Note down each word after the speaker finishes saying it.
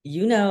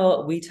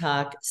We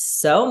talk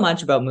so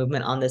much about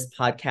movement on this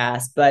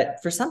podcast, but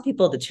for some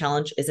people, the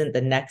challenge isn't the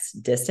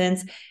next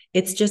distance,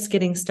 it's just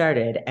getting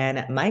started.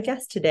 And my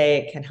guest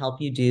today can help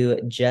you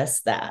do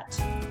just that.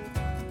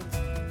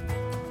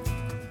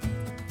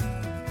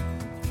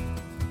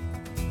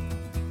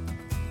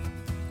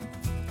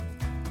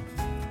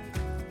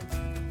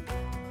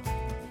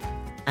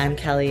 I'm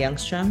Kelly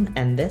Youngstrom,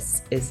 and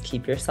this is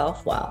Keep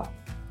Yourself Well.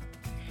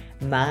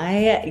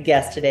 My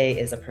guest today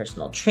is a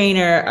personal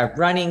trainer, a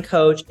running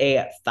coach,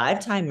 a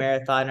five-time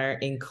marathoner,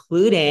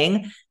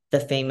 including the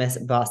famous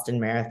Boston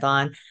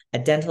Marathon, a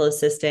dental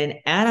assistant,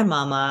 and a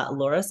mama.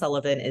 Laura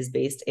Sullivan is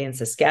based in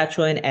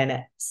Saskatchewan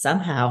and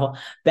somehow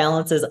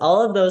balances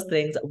all of those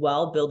things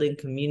while building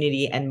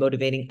community and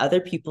motivating other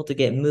people to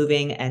get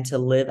moving and to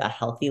live a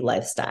healthy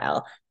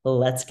lifestyle.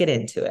 Let's get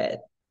into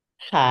it.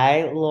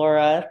 Hi,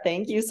 Laura.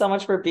 Thank you so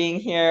much for being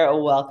here.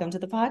 Welcome to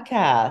the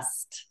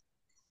podcast.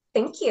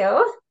 Thank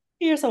you.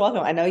 You're so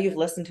welcome. I know you've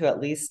listened to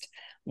at least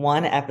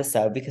one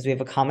episode because we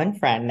have a common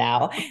friend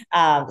now.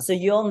 So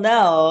you'll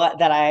know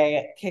that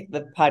I kicked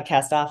the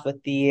podcast off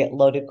with the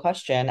loaded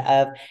question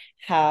of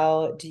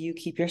how do you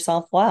keep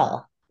yourself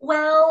well?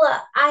 Well,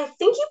 I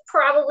think you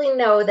probably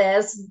know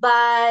this,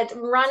 but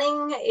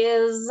running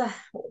is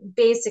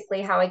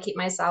basically how I keep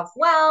myself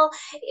well.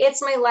 It's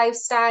my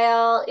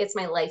lifestyle, it's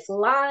my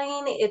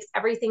lifeline, it's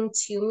everything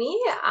to me.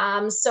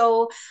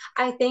 So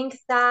I think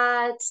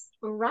that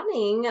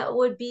running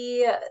would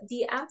be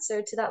the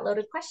answer to that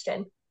loaded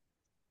question.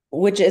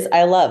 Which is,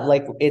 I love,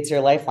 like, it's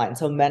your lifeline.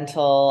 So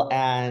mental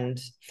and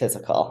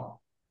physical.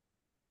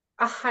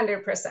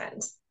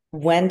 100%.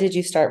 When did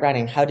you start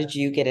running? How did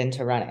you get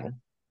into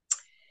running?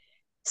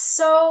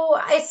 So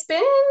it's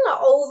been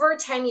over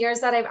 10 years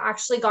that I've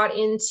actually got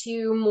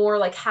into more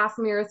like half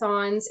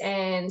marathons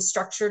and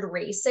structured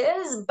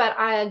races. But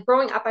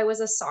growing up, I was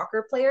a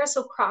soccer player.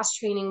 So cross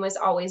training was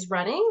always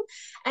running.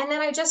 And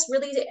then I just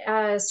really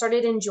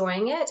started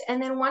enjoying it.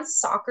 And then once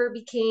soccer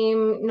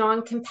became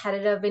non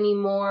competitive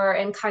anymore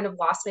and kind of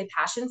lost my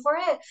passion for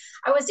it,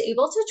 I was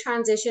able to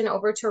transition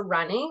over to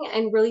running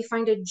and really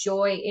find a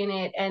joy in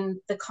it and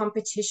the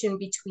competition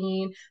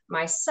between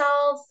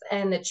myself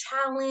and the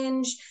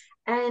challenge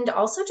and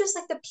also just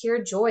like the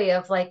pure joy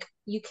of like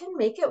you can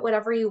make it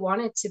whatever you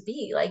want it to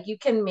be. Like you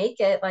can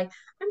make it like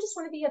I just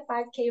want to be a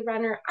 5K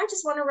runner. I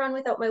just want to run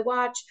without my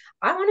watch.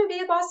 I want to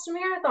be a Boston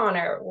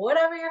marathoner,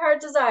 whatever your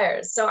heart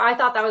desires. So I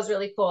thought that was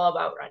really cool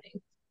about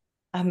running.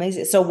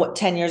 Amazing. So what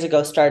 10 years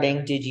ago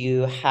starting, did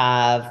you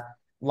have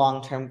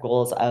long-term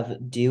goals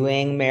of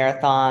doing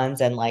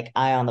marathons and like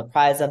eye on the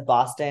prize of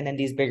Boston and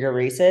these bigger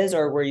races,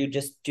 or were you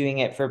just doing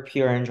it for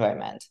pure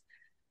enjoyment?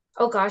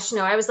 Oh gosh,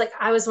 no, I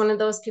was one of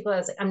those people that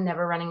was like, I'm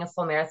never running a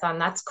full marathon.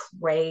 That's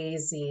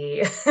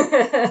crazy.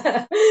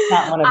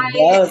 Not one of I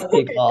those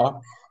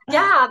people.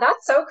 yeah,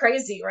 that's so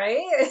crazy,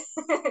 right?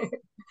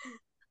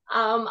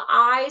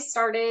 I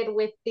started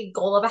with the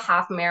goal of a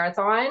half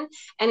marathon.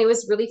 And it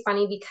was really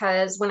funny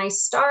because when I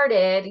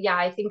started, yeah,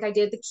 I think I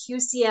did the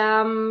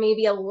QCM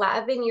maybe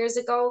 11 years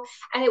ago.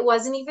 And it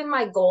wasn't even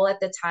my goal at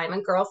the time.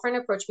 A girlfriend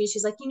approached me.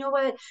 She's like, you know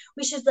what?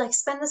 We should like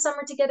spend the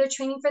summer together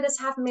training for this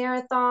half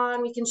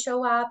marathon. We can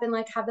show up and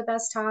like have the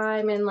best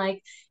time. And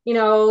like, you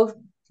know,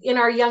 in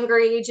our younger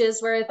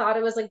ages where I thought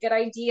it was a good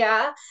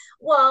idea.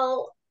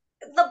 Well,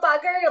 the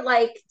bugger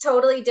like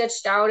totally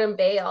ditched out and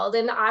bailed,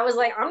 and I was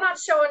like, I'm not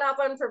showing up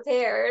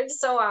unprepared.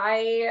 So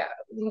I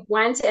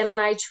went and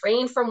I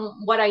trained from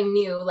what I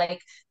knew.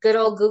 Like good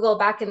old Google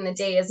back in the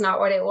day is not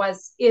what it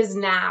was is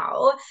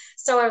now.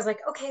 So I was like,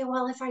 okay,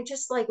 well, if I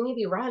just like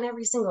maybe run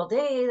every single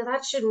day,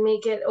 that should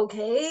make it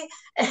okay.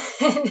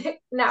 And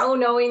now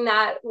knowing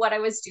that what I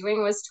was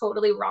doing was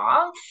totally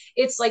wrong,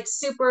 it's like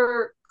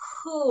super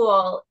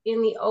cool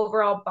in the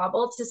overall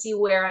bubble to see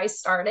where I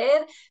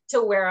started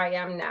to where I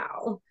am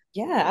now.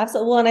 Yeah,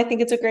 absolutely. Well, and I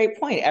think it's a great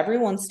point.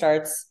 Everyone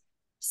starts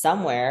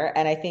somewhere,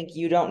 and I think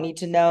you don't need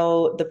to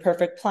know the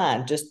perfect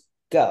plan. Just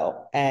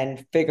go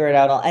and figure it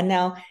out all. And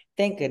now,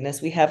 thank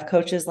goodness, we have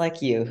coaches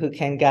like you who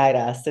can guide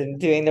us in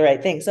doing the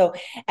right thing. So,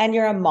 and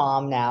you're a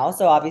mom now,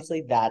 so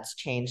obviously that's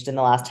changed in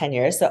the last 10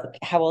 years. So,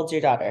 how old's your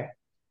daughter?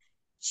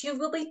 She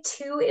will be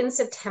 2 in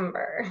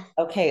September.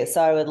 Okay,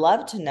 so I would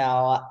love to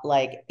know,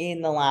 like,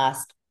 in the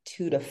last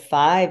 2 to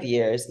 5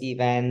 years,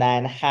 even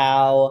then,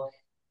 how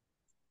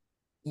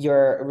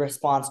your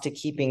response to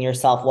keeping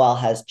yourself well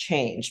has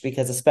changed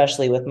because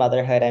especially with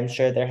motherhood, I'm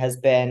sure there has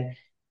been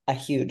a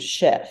huge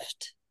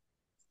shift.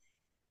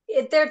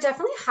 There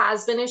definitely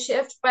has been a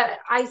shift, but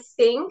I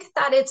think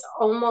that it's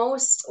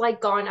almost like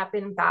gone up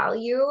in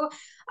value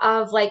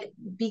of like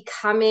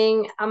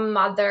becoming a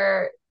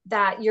mother,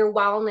 that your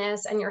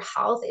wellness and your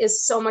health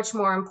is so much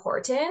more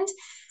important.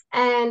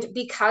 And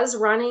because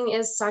running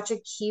is such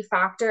a key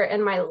factor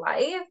in my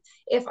life,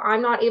 if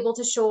I'm not able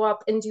to show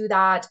up and do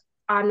that,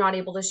 I'm not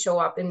able to show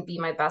up and be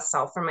my best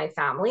self for my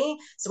family.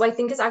 So I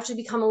think it's actually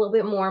become a little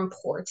bit more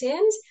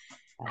important.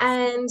 Yes.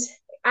 And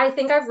I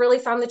think I've really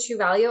found the true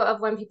value of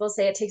when people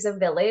say it takes a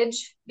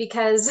village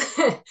because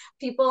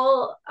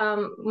people,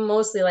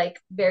 mostly like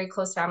very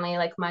close family,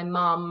 like my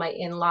mom, my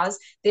in-laws,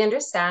 they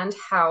understand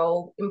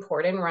how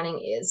important running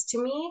is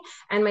to me.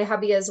 And my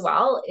hubby as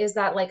well is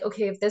that, like,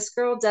 okay, if this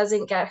girl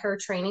doesn't get her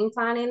training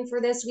plan in for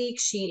this week,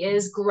 she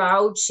is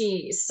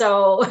grouchy.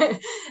 So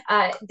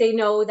they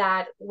know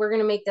that we're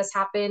going to make this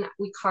happen.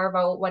 We carve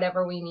out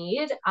whatever we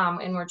need.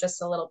 And we're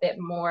just a little bit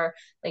more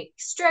like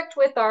strict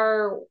with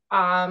our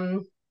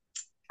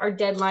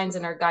deadlines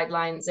and our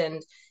guidelines,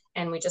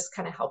 and we just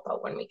kind of help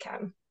out when we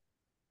can.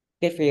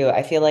 Good for you.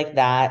 I feel like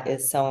that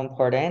is so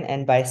important.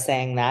 And by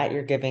saying that,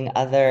 you're giving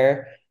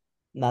other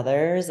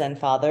mothers and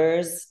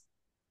fathers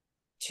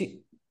to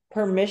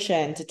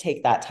permission to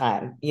take that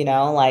time,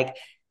 like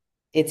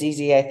it's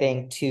easy, I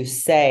think, to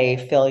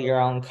say fill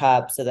your own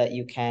cup so that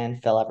you can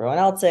fill everyone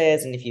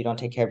else's. And if you don't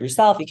take care of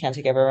yourself, you can't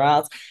take care of everyone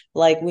else.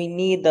 Like we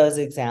need those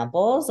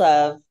examples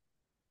of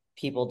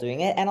people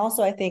doing it. And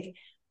also, I think,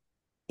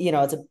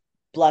 it's a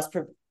blessed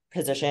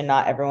position.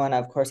 Not everyone,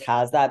 of course,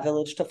 has that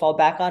village to fall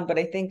back on. But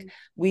I think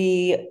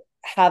we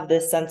have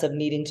this sense of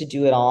needing to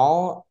do it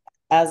all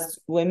as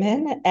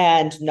women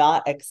and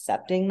not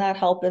accepting that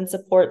help and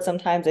support.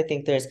 Sometimes I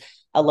think there's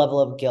a level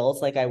of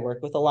guilt. Like I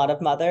work with a lot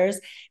of mothers.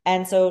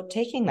 And so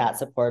taking that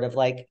support of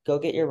like, go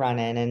get your run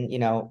in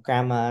and,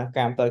 grandma,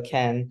 grandpa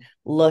can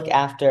look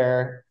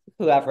after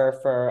whoever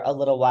for a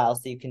little while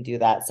so you can do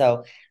that.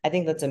 So I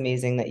think that's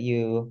amazing that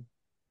you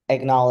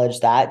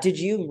acknowledge that. Did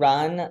you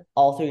run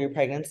all through your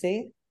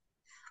pregnancy?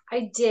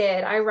 I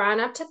did. I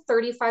ran up to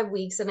 35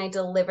 weeks and I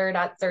delivered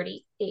at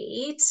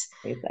 38.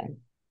 Amazing.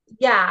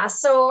 Yeah,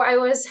 so I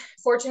was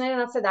fortunate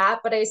enough for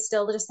that, but I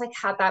still just like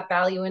had that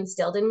value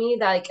instilled in me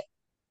that like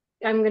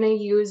I'm going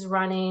to use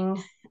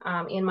running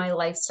in my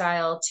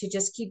lifestyle to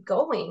just keep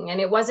going. And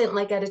it wasn't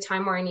like at a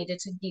time where I needed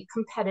to be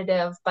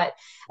competitive, but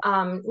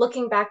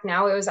looking back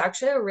now, it was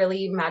actually a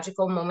really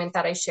magical moment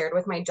that I shared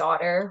with my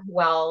daughter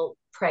while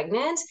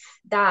pregnant,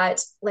 that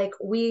like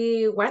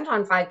we went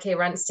on 5K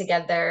runs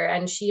together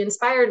and she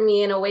inspired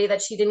me in a way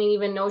that she didn't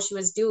even know she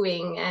was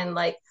doing. And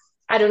like,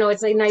 I don't know,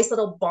 it's a nice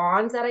little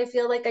bond that I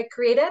feel like I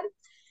created.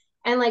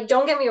 And like,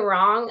 don't get me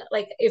wrong,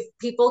 like if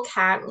people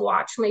can't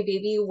watch my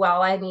baby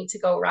while I need to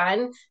go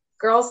run,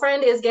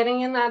 girlfriend is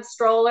getting in that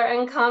stroller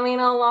and coming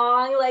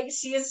along. Like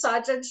she's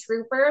such a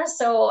trooper.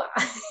 So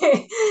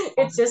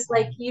it's just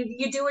like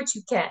you do what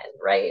you can,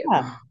 right?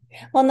 Yeah.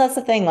 Well, and that's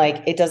the thing,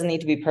 like it doesn't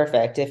need to be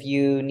perfect. If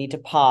you need to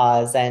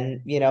pause and,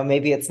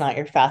 maybe it's not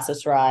your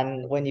fastest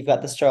run when you've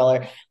got the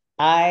stroller.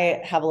 I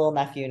have a little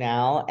nephew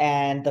now,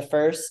 and the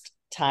first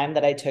time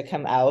that I took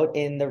him out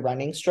in the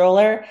running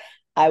stroller,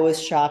 I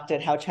was shocked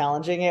at how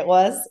challenging it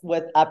was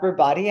with upper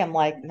body. I'm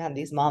like, man,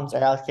 these moms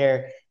are out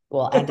here,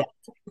 well, and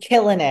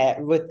killing it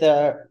with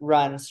the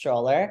run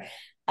stroller.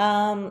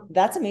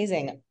 That's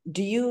amazing.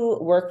 Do you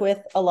work with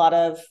a lot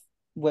of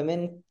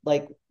women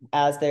like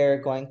as they're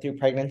going through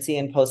pregnancy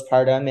and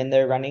postpartum in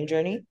their running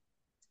journey?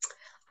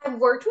 I've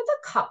worked with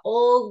a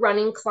couple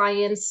running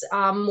clients,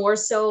 more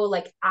so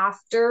like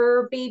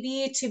after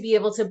baby to be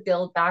able to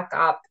build back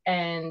up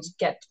and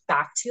get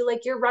back to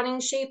like your running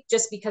shape,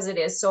 just because it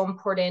is so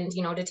important,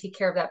 to take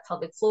care of that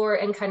pelvic floor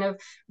and kind of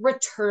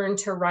return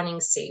to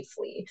running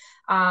safely.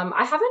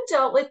 I haven't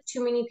dealt with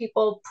too many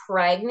people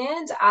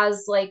pregnant,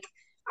 as like,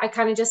 I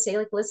kind of just say,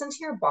 like, listen to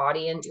your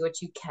body and do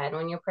what you can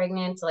when you're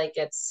pregnant. Like,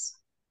 it's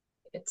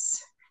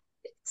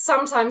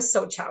sometimes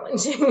so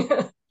challenging.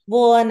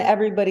 Well, and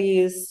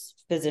everybody's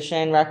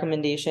physician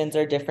recommendations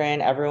are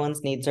different.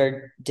 Everyone's needs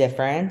are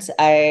different.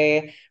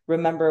 I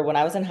remember when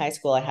I was in high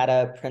school, I had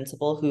a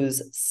principal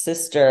whose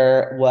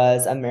sister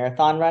was a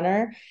marathon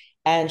runner,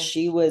 and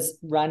she was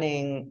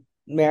running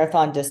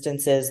marathon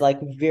distances like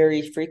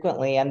very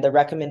frequently. And the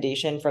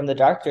recommendation from the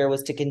doctor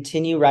was to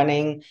continue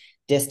running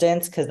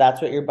distance because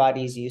that's what your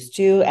body's used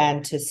to.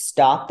 And to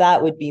stop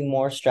that would be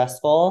more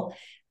stressful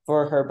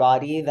for her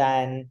body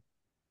than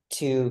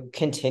to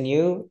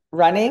continue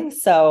running.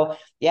 So,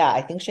 yeah,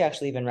 I think she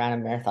actually even ran a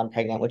marathon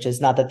pregnant, which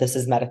is not that this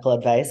is medical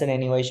advice in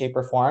any way, shape,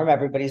 or form.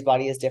 Everybody's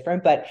body is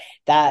different, but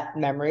that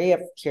memory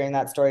of hearing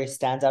that story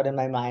stands out in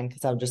my mind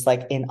because I'm just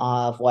like in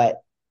awe of what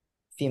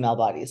female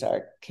bodies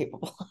are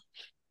capable of.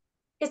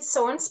 It's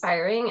so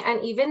inspiring.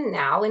 And even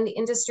now in the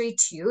industry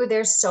too,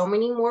 there's so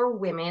many more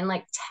women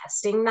like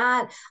testing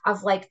that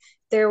of like,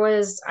 there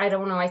was, I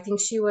don't know, I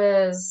think she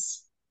was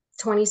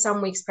 20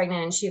 some weeks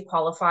pregnant and she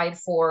qualified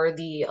for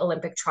the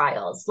Olympic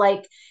trials.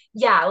 Like,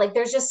 yeah, like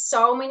there's just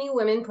so many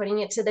women putting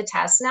it to the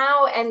test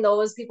now. And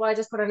those people I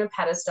just put on a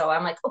pedestal.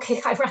 I'm like,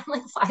 okay, I ran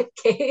like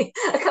 5K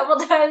a couple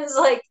times.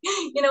 Like,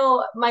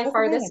 my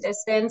farthest Okay.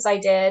 distance I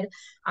did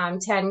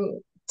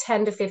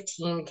 10 to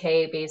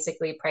 15K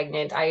basically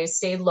pregnant. I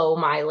stayed low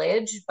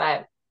mileage,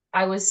 but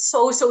I was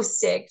so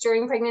sick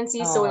during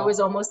pregnancy. So it was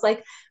Oh, almost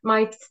like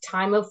my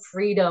time of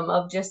freedom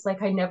of just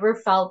like I never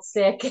felt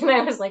sick. And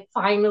I was like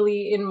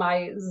finally in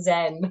my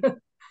zen.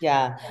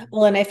 yeah.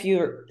 Well, and if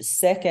you're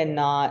sick and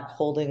not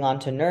holding on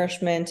to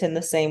nourishment in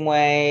the same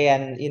way,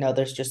 and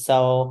there's just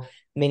so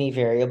many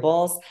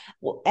variables.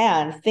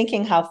 And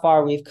thinking how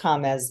far we've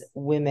come as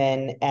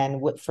women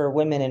and for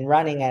women in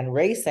running and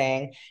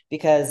racing,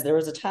 because there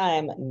was a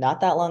time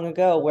not that long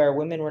ago where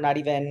women were not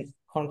even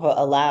quote unquote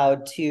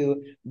allowed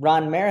to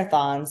run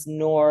marathons,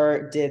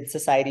 nor did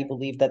society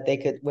believe that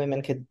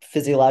women could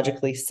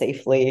physiologically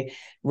safely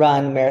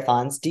run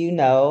marathons. Do you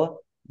know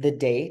the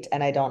date?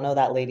 And I don't know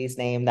that lady's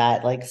name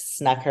that like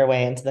snuck her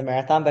way into the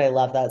marathon, but I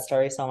love that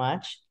story so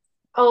much.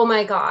 Oh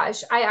my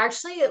gosh. I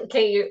actually,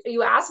 okay,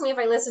 you asked me if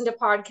I listened to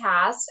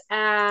podcasts,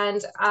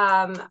 and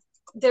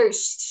there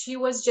she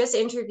was just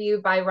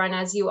interviewed by Run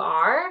As You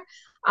Are.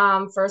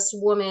 First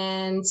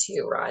woman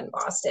to run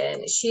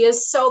Boston. She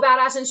is so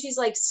badass, and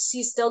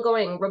she's still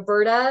going.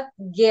 Roberta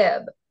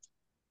Gibb,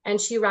 and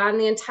she ran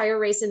the entire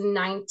race in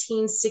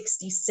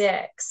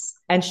 1966.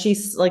 And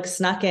she's like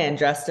snuck in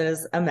dressed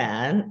as a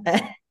man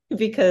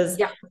because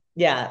Yeah.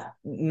 yeah,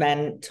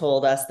 men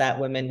told us that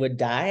women would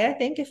die, I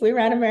think, if we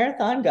ran a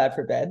marathon, God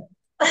forbid.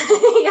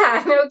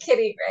 Yeah, no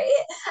kidding,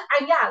 right?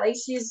 And yeah, like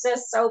she's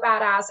just so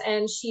badass.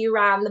 And she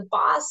ran the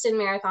Boston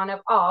Marathon of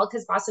all,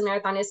 because Boston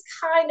Marathon is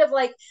kind of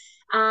like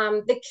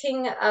the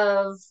king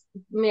of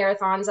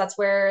marathons. That's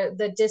where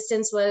the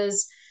distance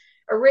was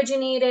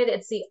originated.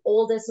 It's the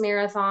oldest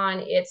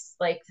marathon. It's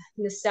like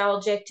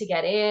nostalgic to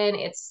get in.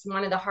 It's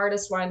one of the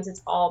hardest ones.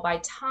 It's all by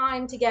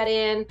time to get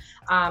in.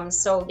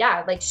 So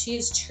yeah, like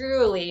she's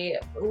truly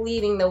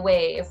leading the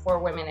way for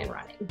women in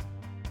running.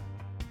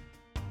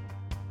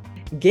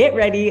 Get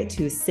ready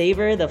to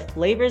savor the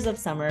flavors of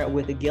summer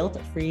with a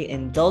guilt-free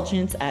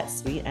indulgence at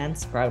Sweet and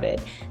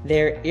Sprouted.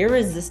 Their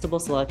irresistible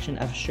selection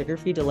of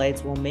sugar-free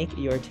delights will make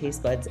your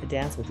taste buds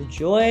dance with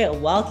joy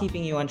while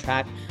keeping you on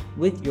track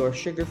with your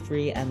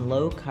sugar-free and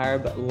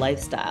low-carb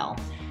lifestyle.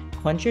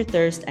 Quench your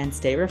thirst and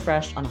stay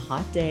refreshed on a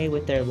hot day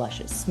with their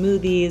luscious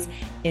smoothies,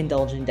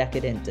 indulgent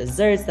decadent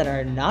desserts that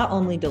are not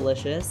only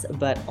delicious,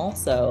 but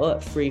also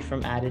free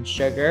from added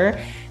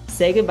sugar.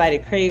 Say goodbye to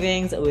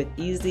cravings with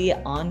easy,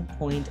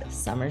 on-point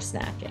summer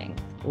snacking.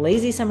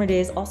 Lazy summer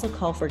days also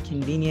call for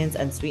convenience,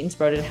 and Sweet and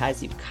Sprouted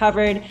has you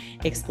covered.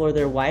 Explore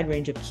their wide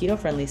range of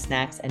keto-friendly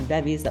snacks and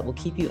bevies that will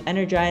keep you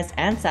energized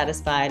and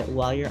satisfied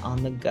while you're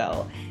on the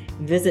go.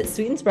 Visit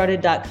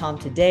sweetandsprouted.com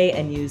today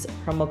and use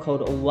promo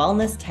code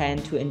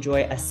wellness10 to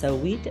enjoy a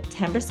sweet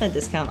 10%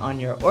 discount on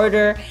your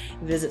order.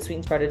 Visit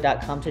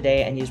sweetandsprouted.com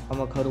today and use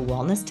promo code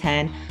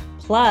wellness10.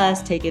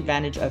 Plus, take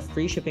advantage of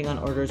free shipping on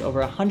orders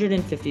over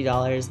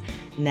 $150.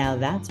 Now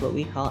that's what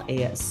we call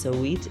a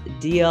sweet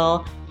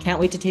deal. Can't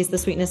wait to taste the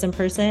sweetness in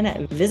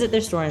person. Visit their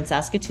store in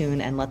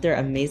Saskatoon and let their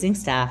amazing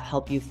staff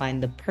help you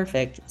find the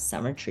perfect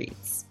summer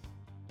treats.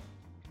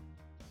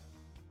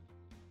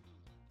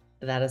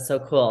 That is so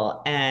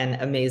cool and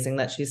amazing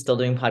that she's still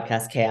doing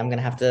podcast. Okay, I'm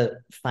gonna have to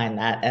find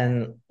that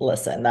and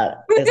listen. That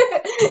is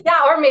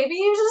Yeah, or maybe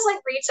you just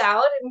like reach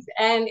out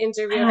and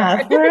interview her.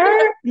 have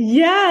her.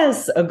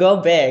 Yes, go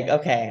big.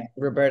 Okay,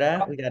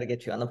 Roberta, we got to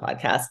get you on the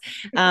podcast.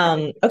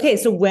 Okay,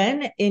 so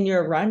when in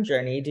your run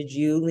journey did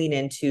you lean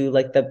into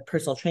like the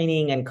personal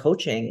training and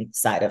coaching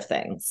side of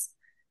things?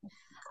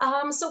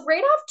 So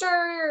right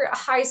after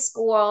high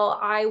school,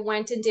 I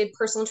went and did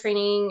personal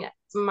training,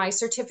 my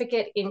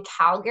certificate in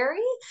Calgary.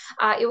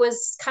 It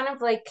was kind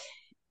of like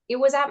it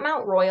was at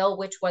Mount Royal,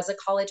 which was a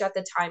college at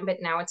the time, but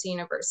now it's a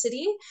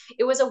university.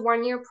 It was a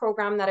 1 year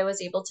program that I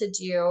was able to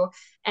do.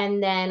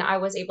 And then I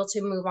was able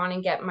to move on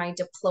and get my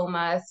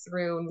diploma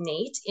through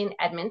NATE in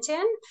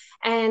Edmonton.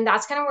 And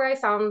that's kind of where I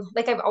found,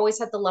 like, I've always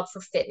had the love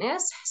for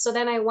fitness. So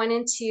then I went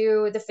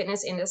into the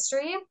fitness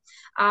industry.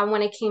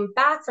 When I came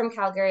back from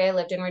Calgary, I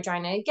lived in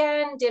Regina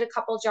again, did a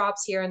couple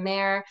jobs here and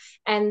there.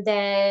 And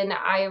then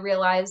I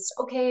realized,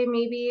 okay,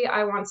 maybe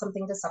I want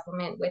something to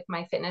supplement with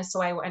my fitness.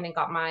 So I went and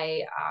got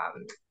my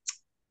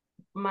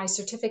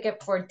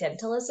certificate for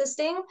dental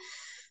assisting.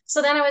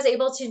 So then I was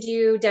able to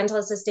do dental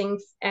assisting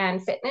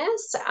and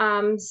fitness.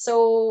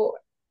 So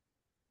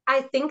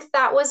I think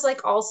that was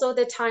like also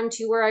the time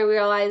too where I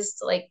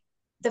realized like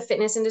the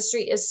fitness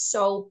industry is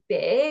so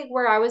big,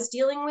 where I was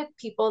dealing with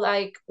people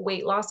like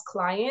weight loss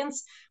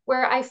clients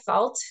where I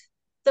felt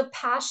the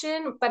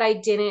passion, but I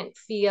didn't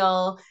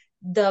feel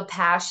the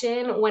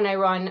passion when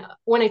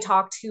I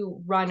talk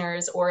to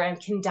runners or I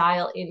can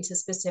dial into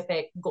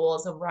specific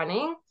goals of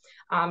running.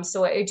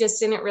 So I just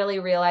didn't really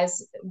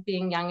realize,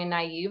 being young and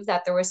naive,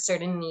 that there were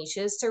certain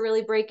niches to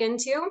really break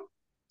into.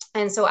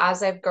 And so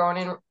as I've grown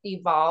and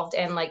evolved,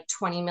 and like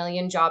 20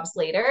 million jobs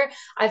later,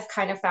 I've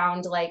kind of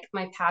found like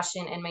my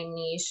passion and my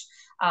niche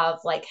of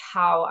like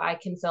how I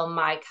can fill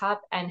my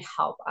cup and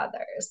help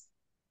others.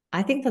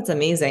 I think that's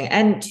amazing.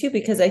 And too,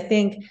 because I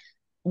think,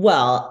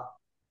 well,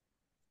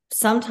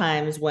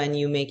 sometimes when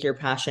you make your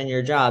passion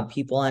your job,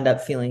 people end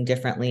up feeling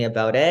differently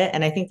about it.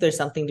 And I think there's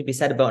something to be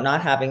said about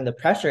not having the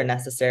pressure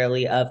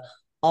necessarily of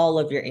all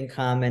of your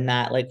income and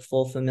that like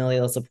full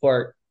familial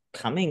support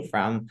coming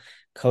from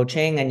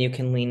coaching, and you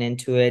can lean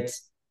into it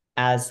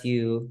as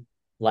you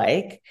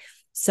like.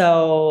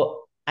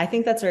 So I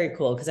think that's very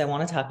cool because I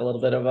want to talk a little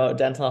bit about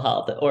dental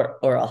health or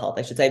oral health,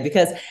 I should say,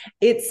 because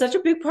it's such a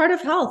big part of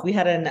health. We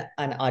had an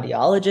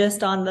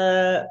audiologist on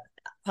the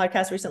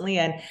podcast recently,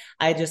 and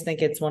I just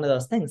think it's one of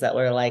those things that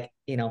we're like,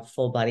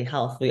 full body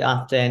health, we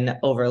often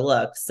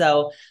overlook.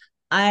 So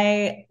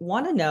I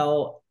want to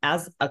know,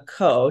 as a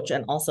coach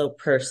and also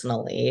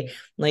personally,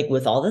 like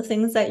with all the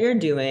things that you're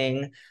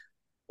doing,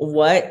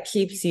 what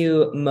keeps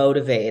you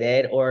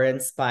motivated or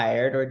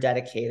inspired or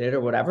dedicated or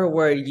whatever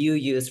word you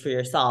use for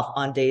yourself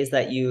on days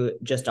that you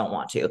just don't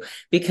want to?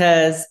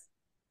 Because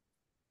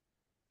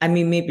I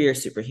mean, maybe you're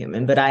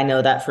superhuman, but I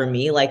know that for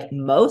me, like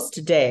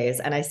most days,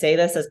 and I say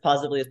this as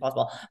positively as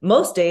possible,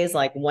 most days,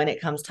 like when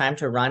it comes time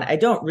to run, I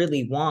don't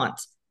really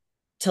want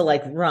to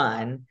like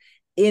run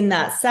in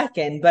that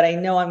second, but I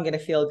know I'm going to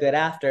feel good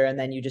after. And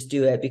then you just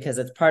do it because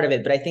it's part of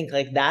it. But I think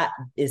like that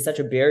is such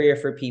a barrier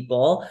for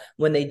people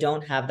when they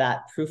don't have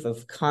that proof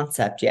of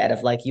concept yet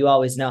of like, you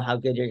always know how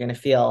good you're going to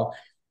feel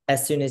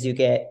as soon as you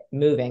get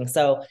moving.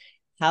 So,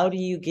 how do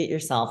you get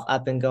yourself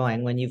up and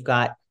going when you've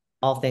got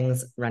all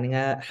things running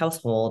a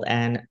household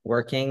and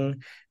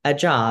working a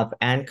job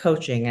and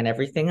coaching and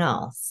everything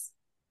else?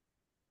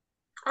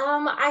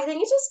 I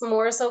think it just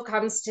more so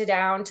comes to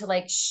down to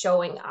like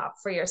showing up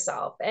for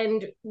yourself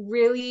and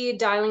really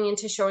dialing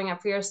into showing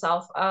up for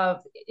yourself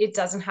of it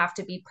doesn't have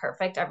to be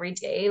perfect every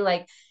day.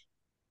 Like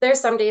there's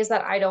some days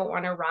that I don't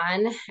want to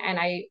run and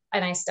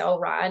I still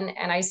run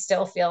and I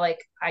still feel like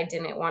I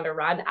didn't want to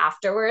run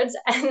afterwards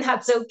and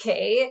that's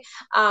okay.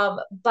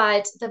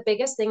 But the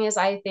biggest thing is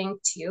I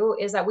think too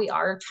is that we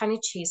are kind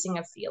of chasing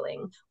a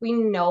feeling. We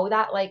know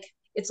that like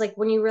it's like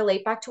when you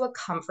relate back to a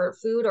comfort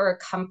food or a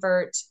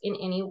comfort in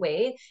any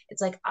way,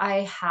 it's like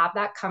I have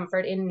that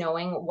comfort in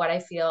knowing what I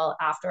feel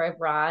after I've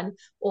run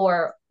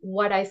or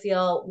what I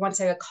feel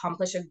once I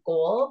accomplish a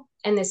goal.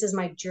 And this is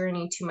my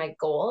journey to my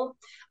goal.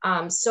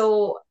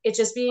 So it's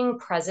just being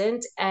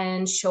present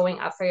and showing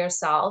up for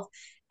yourself.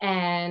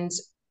 And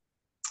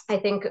I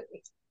think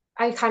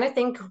I kind of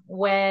think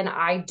when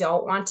I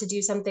don't want to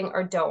do something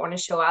or don't want to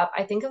show up,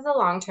 I think of the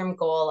long term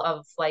goal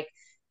of like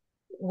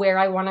where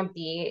I want to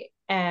be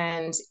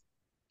and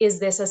is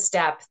this a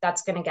step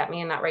that's going to get me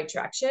in that right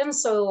direction?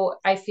 So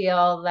I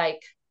feel like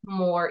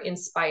more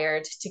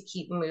inspired to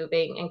keep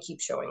moving and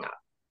keep showing up.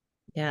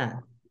 Yeah.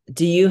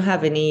 Do you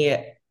have any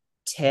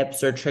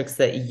tips or tricks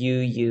that you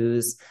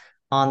use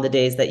on the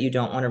days that you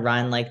don't want to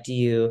run? Like, do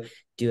you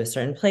do a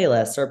certain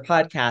playlist or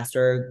podcast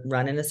or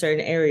run in a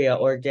certain area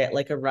or get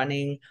like a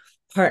running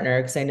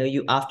partner? Because I know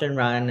you often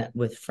run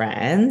with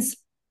friends.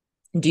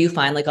 Do you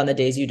find like on the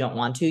days you don't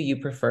want to,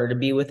 you prefer to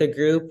be with a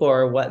group,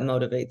 or what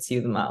motivates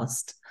you the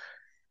most?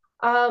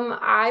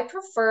 I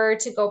prefer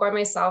to go by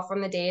myself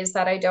on the days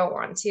that I don't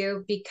want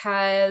to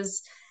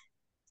because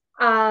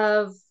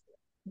of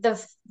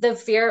the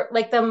fear,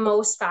 like the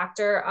most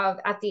factor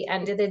of at the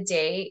end of the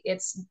day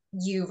it's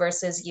you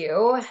versus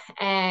you,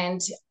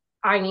 and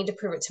I need to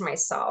prove it to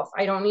myself.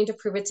 I don't need to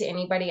prove it to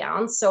anybody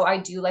else, so I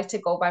do like to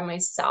go by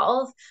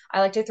myself.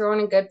 I like to throw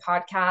in a good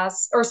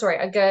podcast, or sorry,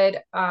 a good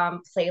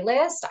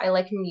playlist. I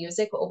like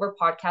music over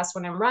podcasts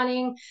when I'm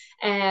running,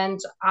 and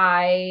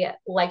I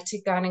like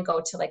to kind of go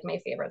to like my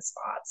favorite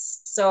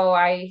spots. So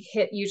I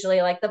hit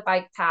usually like the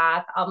bike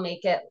path. I'll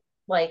make it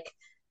like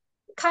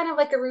kind of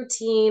like a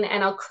routine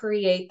and I'll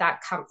create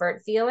that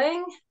comfort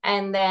feeling.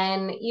 And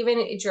then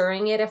even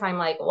during it, if I'm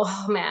like,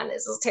 oh man,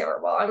 this is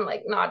terrible. I'm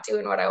like not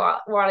doing what I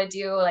want to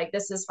do. Like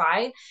this is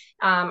fine.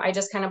 I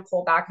just kind of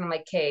pull back and I'm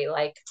like, okay,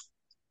 like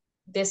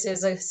this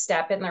is a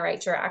step in the right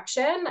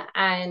direction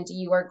and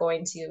you are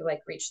going to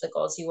like reach the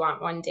goals you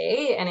want one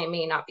day. And it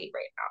may not be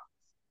right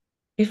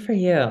now. Good for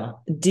you.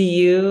 Do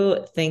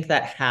you think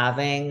that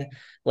having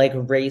like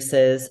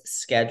races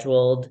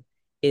scheduled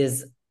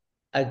is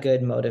a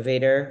good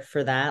motivator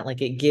for that?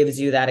 Like it gives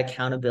you that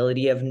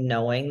accountability of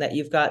knowing that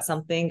you've got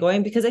something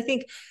going. Because I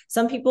think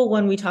some people,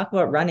 when we talk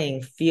about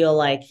running, feel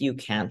like you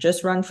can't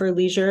just run for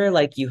leisure.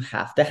 Like you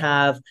have to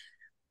have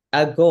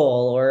a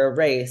goal or a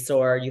race,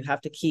 or you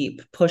have to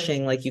keep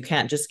pushing. Like you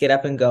can't just get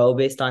up and go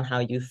based on how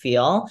you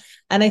feel.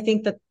 And I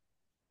think that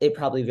it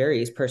probably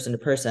varies person to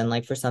person.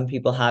 Like for some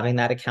people, having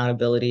that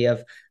accountability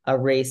of a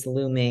race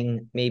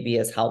looming maybe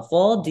is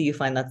helpful. Do you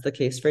find that's the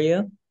case for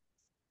you?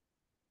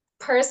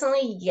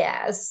 Personally,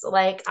 yes.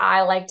 Like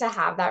I like to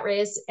have that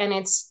race, and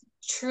it's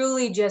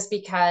truly just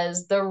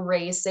because the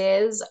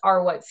races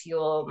are what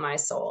fuel my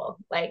soul.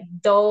 Like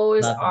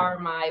those Love that. are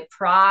my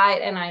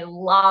pride, and I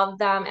love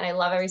them, and I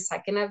love every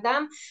second of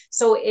them.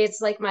 So it's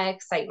like my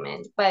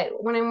excitement. But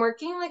when I'm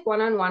working like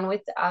one on one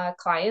with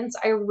clients,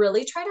 I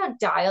really try to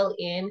dial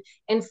in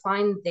and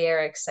find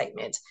their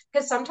excitement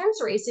because sometimes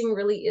racing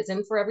really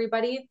isn't for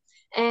everybody.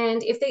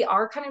 And if they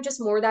are kind of just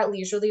more that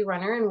leisurely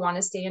runner and want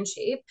to stay in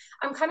shape,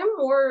 I'm kind of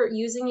more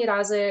using it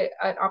as an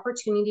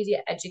opportunity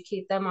to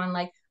educate them on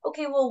like,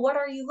 okay, well, what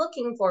are you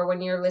looking for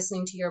when you're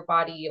listening to your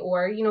body?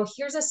 Or,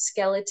 here's a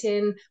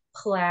skeleton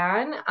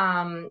plan.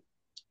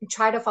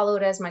 Try to follow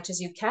it as much as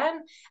you can.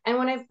 And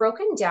when I've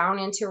broken down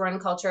into run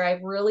culture,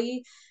 I've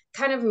really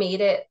kind of made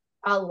it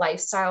a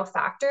lifestyle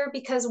factor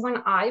because when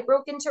I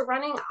broke into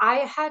running, I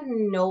had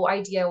no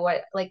idea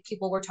what like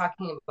people were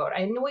talking about. I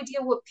had no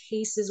idea what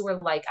paces were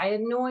like. I had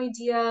no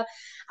idea.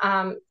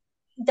 Um,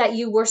 that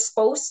you were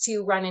supposed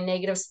to run a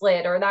negative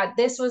split or that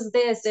this was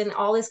this and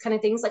all this kind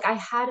of things. Like I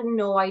had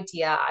no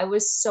idea. I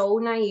was so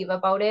naive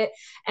about it.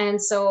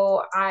 And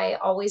so I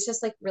always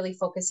just like really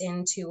focus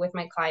into with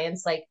my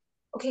clients, like,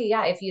 okay,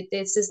 yeah, if you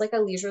this is like a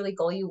leisurely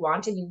goal you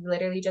want and you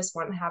literally just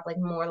want to have like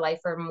more life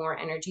or more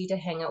energy to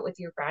hang out with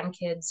your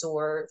grandkids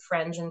or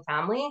friends and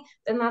family,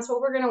 then that's what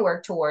we're going to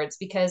work towards,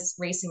 because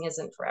racing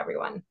isn't for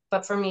everyone.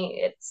 But for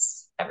me,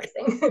 it's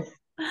everything.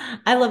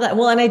 I love that.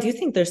 Well, and I do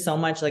think there's so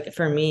much, like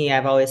for me,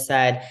 I've always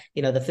said,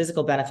 the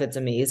physical benefit's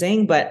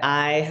amazing, but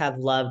I have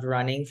loved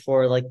running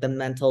for like the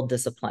mental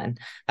discipline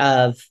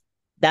of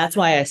that's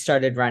why I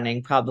started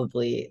running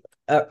probably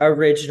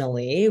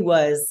originally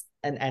was,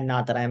 and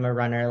not that I'm a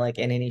runner like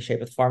in any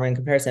shape or form in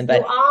comparison, You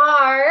but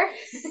are.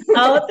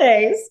 oh,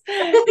 thanks.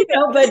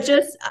 But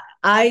just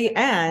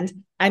and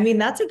I mean,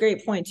 that's a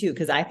great point too,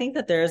 because I think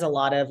that there's a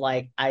lot of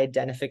like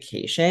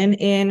identification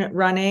in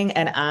running.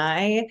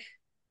 And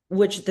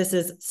which this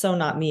is so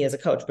not me as a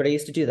coach, but I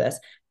used to do this.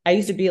 I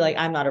used to be like,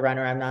 I'm not a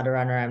runner. I'm not a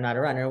runner. I'm not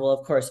a runner. Well,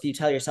 of course, if you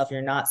tell yourself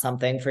you're not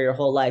something for your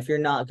whole life, you're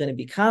not going to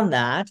become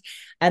that.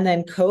 And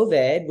then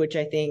COVID, which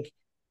I think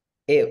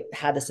it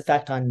had this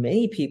effect on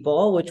many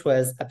people, which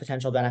was a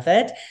potential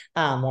benefit,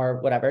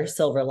 or whatever,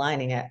 silver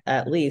lining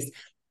at least.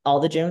 All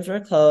the gyms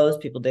were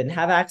closed. People didn't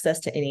have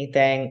access to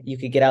anything. You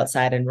could get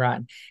outside and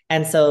run.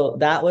 And so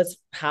that was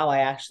how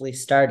I actually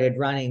started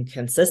running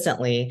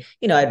consistently.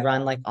 I'd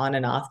run like on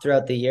and off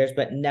throughout the years,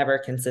 but never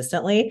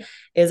consistently.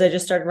 Is I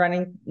just started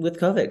running with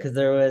COVID because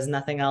there was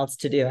nothing else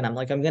to do. And I'm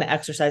like, I'm going to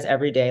exercise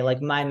every day.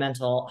 Like my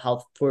mental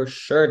health for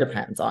sure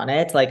depends on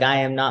it. Like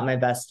I am not my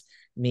best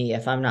me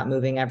if I'm not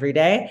moving every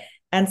day.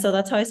 And so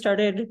that's how I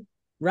started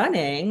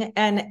running.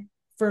 And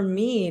for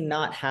me,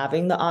 not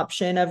having the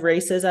option of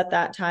races at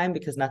that time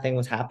because nothing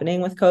was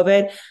happening with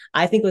COVID,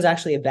 I think was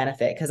actually a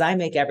benefit because I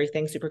make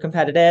everything super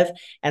competitive.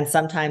 And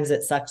sometimes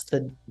it sucks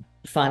the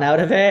fun out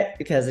of it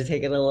because I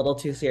take it a little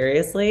too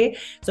seriously.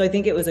 So I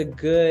think it was a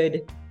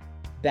good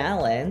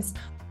balance.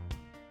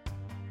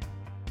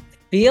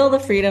 Feel the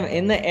freedom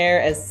in the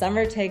air as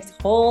summer takes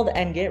hold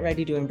and get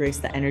ready to embrace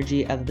the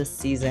energy of the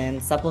season.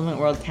 Supplement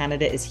World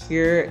Canada is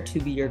here to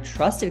be your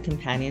trusted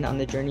companion on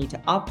the journey to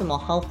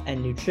optimal health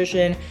and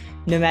nutrition.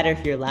 No matter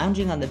if you're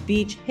lounging on the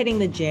beach, hitting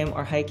the gym,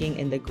 or hiking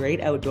in the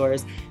great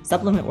outdoors,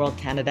 Supplement World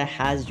Canada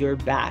has your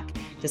back.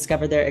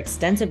 Discover their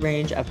extensive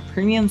range of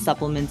premium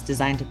supplements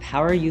designed to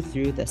power you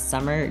through the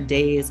summer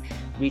days.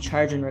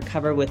 Recharge and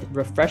recover with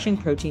refreshing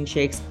protein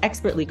shakes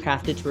expertly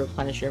crafted to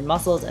replenish your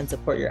muscles and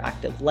support your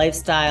active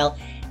lifestyle.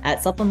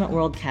 At Supplement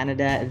World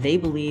Canada, they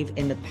believe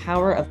in the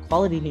power of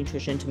quality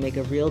nutrition to make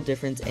a real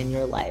difference in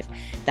your life.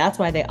 That's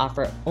why they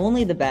offer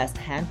only the best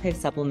handpicked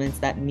supplements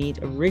that meet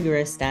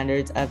rigorous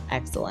standards of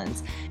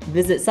excellence.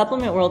 Visit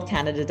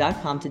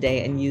supplementworldcanada.com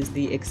today and use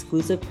the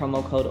exclusive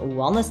promo code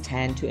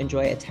WELLNESS10 to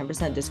enjoy a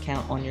 10%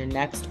 discount on your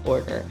next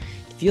order.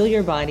 Fuel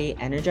your body,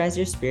 energize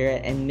your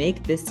spirit, and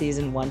make this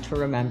season one to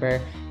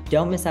remember.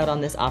 Don't miss out on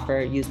this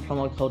offer. Use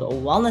promo code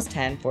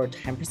WELLNESS10 for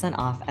 10%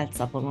 off at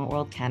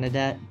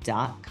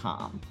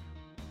supplementworldcanada.com.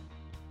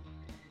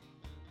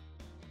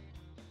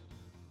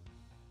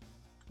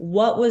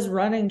 What was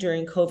running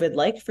during COVID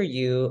like for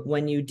you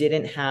when you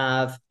didn't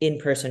have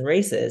in-person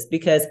races?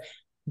 Because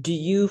do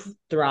you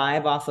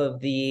thrive off of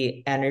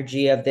the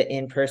energy of the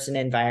in-person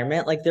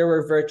environment? Like there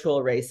were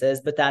virtual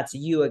races, but that's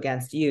you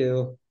against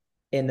you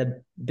in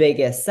the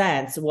biggest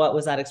sense. What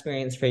was that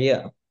experience for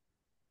you?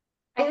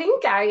 I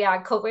think,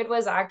 yeah, COVID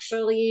was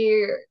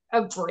actually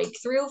a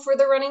breakthrough for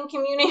the running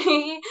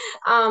community,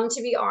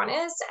 to be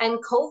honest.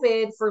 And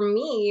COVID for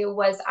me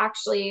was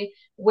actually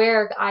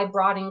where I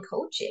brought in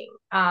coaching,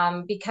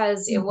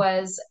 because it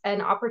was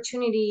an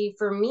opportunity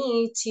for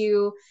me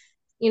to,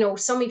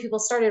 so many people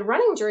started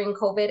running during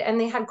COVID and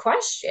they had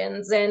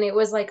questions, and it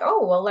was like,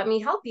 oh, well, let me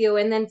help you.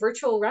 And then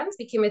virtual runs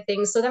became a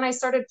thing. So then I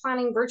started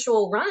planning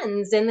virtual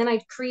runs, and then I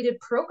created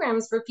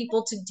programs for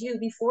people to do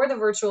before the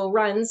virtual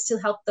runs to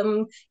help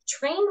them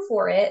train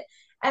for it.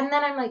 And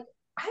then I'm like,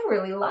 I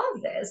really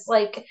love this.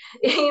 Like,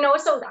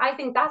 so I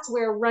think that's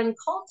where run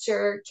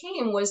culture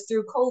came, was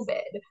through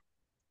COVID.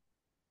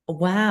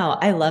 Wow,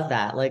 I love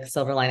that. Like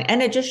silver lining.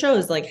 And it just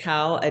shows like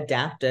how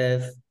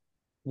adaptive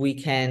we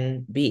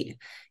can be.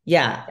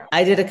 Yeah, Yeah.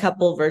 I did a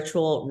couple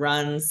virtual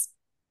runs,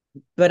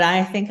 but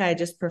I think I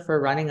just prefer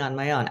running on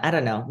my own. I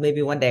don't know,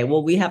 maybe one day.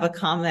 Well, we have a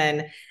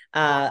common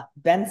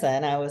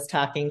Benson I was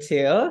talking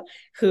to,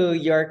 who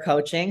you're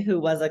coaching, who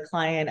was a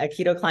client, a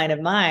keto client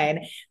of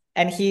mine.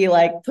 And he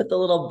like put the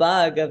little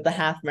bug of the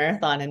half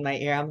marathon in my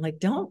ear. I'm like,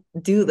 don't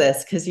do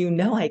this because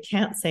I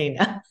can't say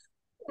no.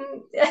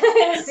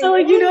 So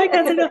like, I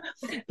can't say no.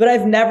 But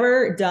I've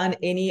never done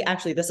any,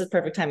 actually, this is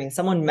perfect timing.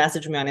 Someone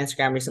messaged me on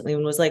Instagram recently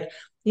and was like,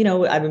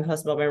 I've been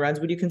posting about my runs.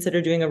 Would you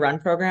consider doing a run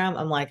program?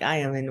 I'm like, I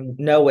am in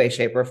no way,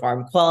 shape, or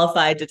form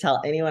qualified to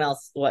tell anyone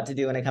else what to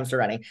do when it comes to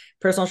running.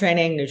 Personal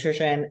training,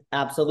 nutrition,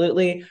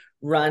 absolutely.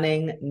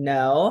 Running,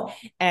 no.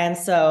 And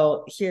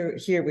so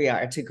here we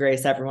are to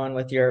grace everyone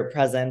with your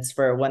presence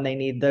for when they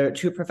need the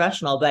true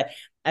professional. But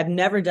I've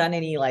never done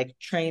any like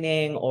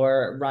training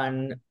or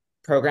run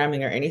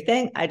programming or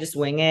anything. I just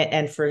wing it.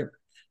 And for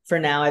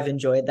now, I've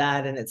enjoyed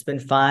that and it's been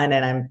fun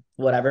and I'm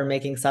whatever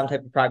making some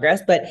type of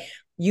progress. But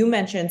you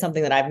mentioned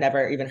something that I've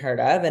never even heard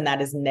of, and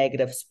that is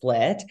negative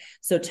split.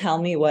 So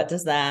tell me, what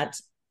does that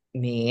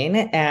mean?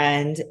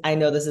 And I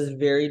know this is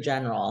very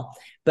general,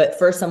 but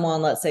for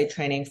someone, let's say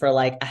training for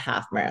like a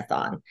half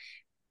marathon,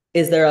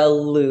 is there a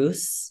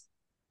loose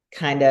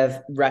kind of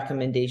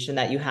recommendation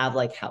that you have?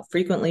 Like, how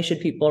frequently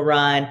should people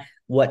run?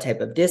 What type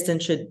of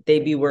distance should they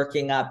be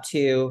working up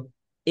to?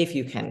 If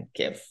you can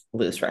give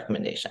loose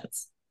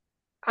recommendations.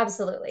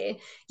 Absolutely.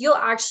 You'll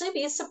actually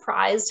be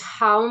surprised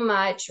how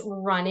much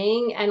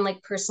running and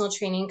like personal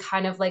training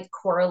kind of like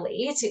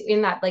correlate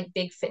in that like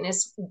big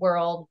fitness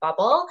world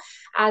bubble.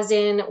 As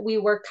in, we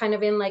work kind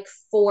of in like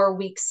 4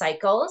 week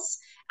cycles.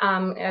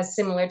 As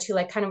similar to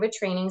like kind of a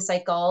training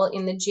cycle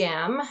in the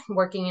gym,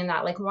 working in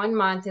that like 1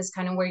 month is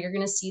kind of where you're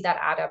going to see that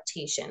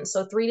adaptation.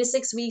 So 3 to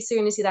 6 weeks, you're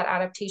going to see that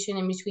adaptation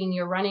in between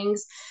your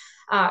runnings,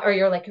 or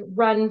your like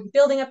run,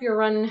 building up your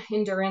run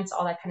endurance,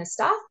 all that kind of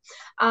stuff.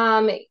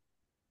 Um,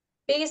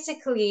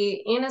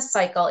 Basically in a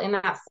cycle in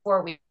that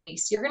 4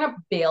 weeks, you're going to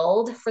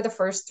build for the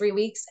first 3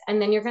 weeks, and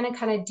then you're going to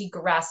kind of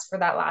degress for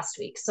that last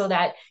week so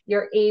that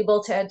you're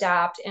able to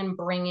adapt and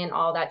bring in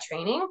all that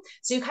training.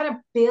 So you kind of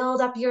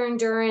build up your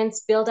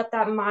endurance, build up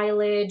that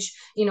mileage,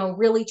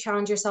 really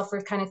challenge yourself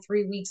for kind of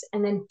 3 weeks,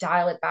 and then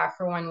dial it back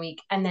for 1 week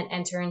and then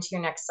enter into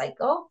your next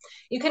cycle.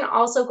 You can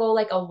also go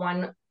like a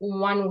one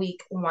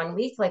week,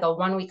 like a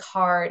 1 week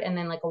hard, and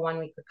then like a 1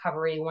 week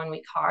recovery, 1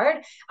 week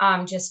hard,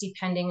 just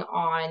depending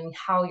on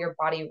how your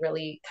body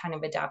really kind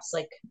of adapts,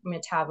 like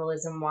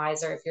metabolism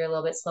wise, or if you're a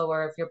little bit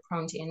slower, if you're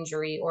prone to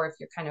injury, or if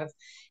you're kind of,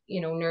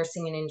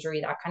 nursing an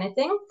injury, that kind of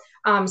thing.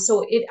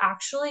 So it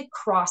actually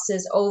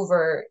crosses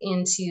over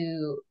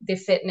into the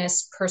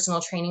fitness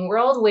personal training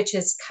world, which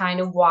is kind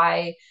of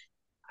why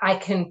I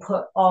can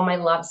put all my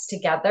loves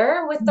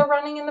together with the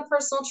running and the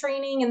personal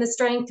training and the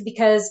strength,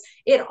 because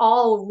it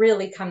all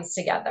really comes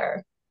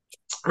together.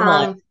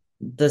 Well, Um,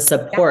 the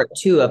support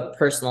too of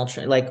personal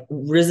like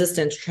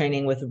resistance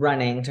training with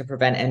running to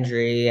prevent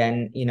injury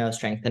and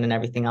strengthen and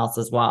everything else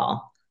as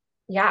well.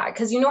 Yeah,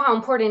 because you know how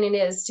important it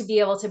is to be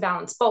able to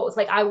balance both.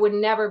 Like, I would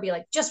never be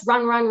like, just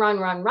run, run, run,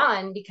 run,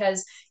 run,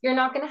 because you're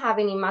not going to have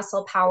any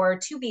muscle power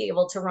to be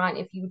able to run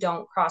if you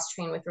don't cross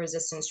train with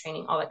resistance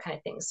training, all that kind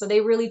of thing. So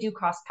they really do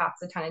cross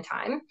paths a ton of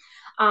time.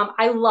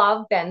 I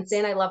love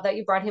Benson. I love that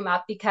you brought him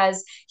up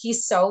because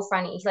he's so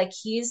funny. Like,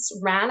 he's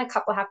ran a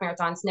couple half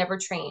marathons, never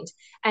trained.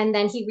 And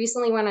then he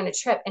recently went on a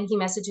trip and he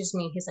messages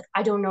me. He's like,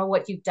 I don't know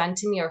what you've done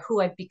to me or who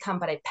I've become,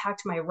 but I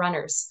packed my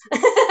runners.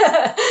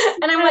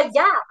 And I'm like,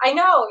 yeah, I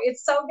know.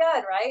 It's so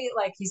good, right?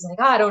 Like, he's like,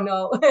 oh, I don't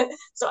know.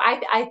 So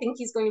I think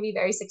he's going to be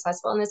very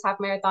successful in this half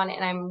marathon.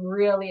 And I'm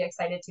really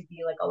excited to be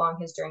like along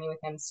his journey with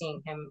him,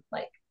 seeing him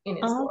like in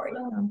his glory.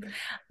 Awesome.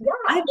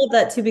 I Yeah. love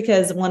that too,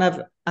 because one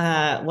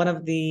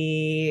of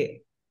the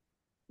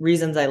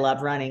reasons I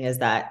love running is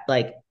that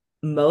like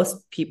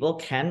most people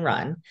can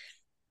run.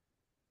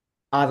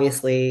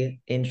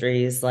 Obviously,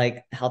 injuries,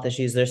 like health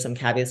issues, there's some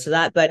caveats to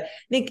that, but I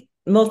think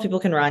most people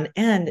can run,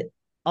 and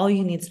all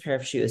you need is a pair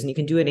of shoes and you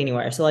can do it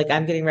anywhere. So like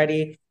I'm getting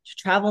ready to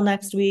travel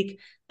next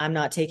week. I'm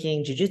not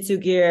taking jujitsu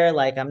gear.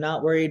 Like I'm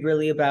not worried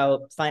really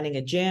about finding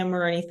a gym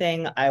or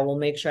anything. I will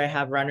make sure I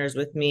have runners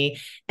with me.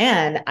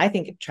 And I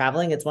think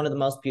traveling, it's one of the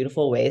most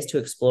beautiful ways to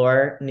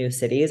explore new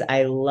cities.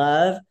 I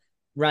love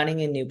running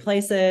in new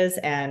places,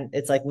 and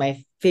it's like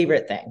my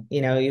favorite thing.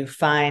 You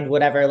find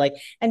whatever, like,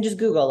 and just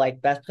Google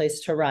like best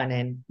place to run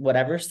in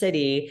whatever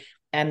city,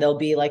 and there'll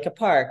be like a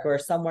park or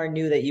somewhere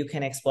new that you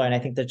can explore. And I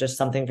think there's just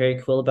something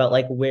very cool about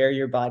like where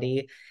your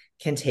body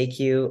can take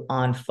you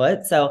on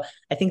foot. So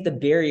I think the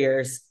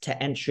barriers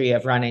to entry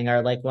of running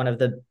are like one of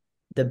the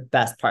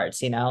best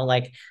parts.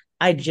 Like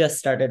I just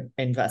started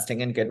investing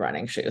in good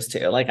running shoes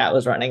too. Like I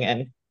was running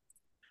in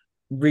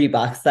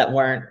Reeboks that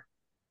weren't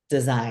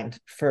designed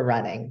for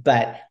running.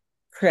 But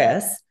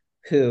Chris,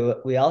 who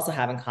we also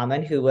have in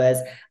common, who was,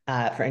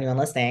 for anyone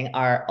listening,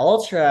 our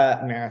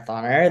ultra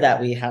marathoner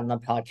that we had on the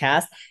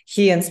podcast,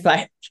 he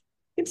inspired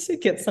to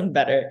get some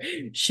better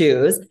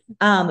shoes.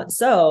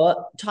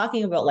 So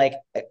talking about like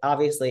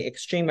obviously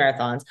extreme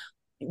marathons,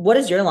 what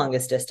is your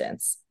longest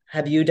distance?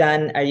 Are you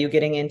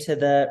getting into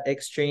the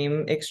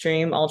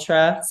extreme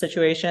ultra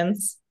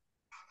situations?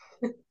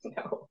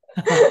 No.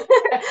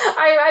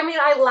 I mean,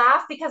 I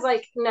laugh because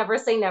like never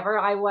say never.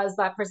 I was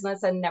that person that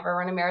said never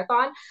run a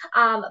marathon.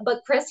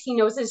 But Chris, he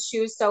knows his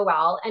shoes so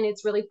well, and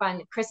it's really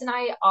fun. Chris and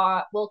I,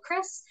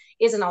 Chris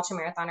is an ultra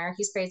marathoner.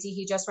 He's crazy.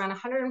 He just ran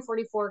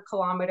 144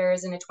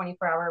 kilometers in a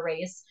 24-hour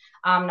race,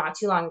 not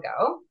too long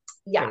ago.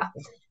 Yeah.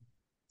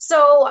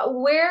 So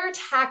we're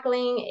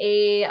tackling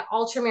a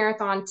ultra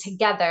marathon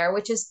together,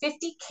 which is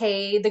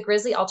 50K, the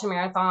Grizzly Ultra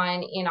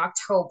Marathon in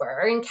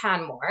October in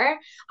Canmore.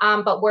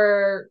 But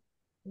we're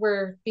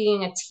we're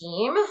being a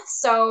team.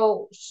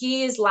 So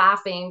he's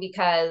laughing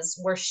because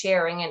we're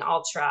sharing an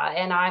ultra.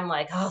 And I'm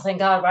like, oh, thank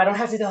God, I don't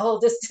have to do the whole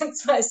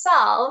distance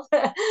myself.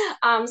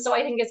 So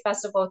I think it's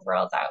best of both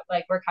worlds out.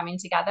 Like we're coming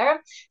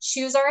together.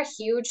 Shoes are a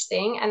huge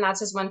thing. And that's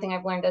just one thing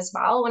I've learned as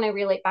well. When I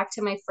relate back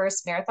to my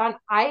first marathon,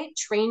 I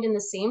trained in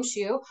the same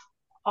shoe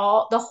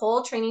all the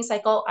whole training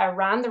cycle. I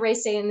ran the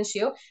race day in the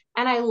shoe,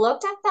 and I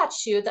looked at that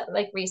shoe that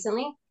like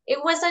recently, it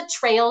was a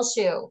trail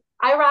shoe.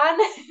 I ran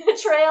a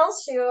trail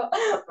shoe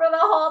for the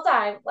whole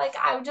time. Like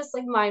I'm just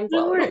like mind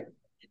blown.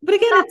 But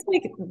again, it's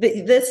like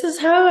this is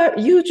how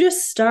you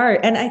just start.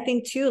 And I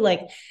think too,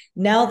 like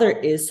now there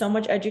is so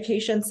much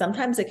education.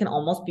 Sometimes it can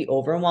almost be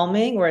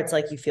overwhelming where it's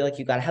like you feel like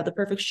you got to have the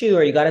perfect shoe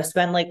or you got to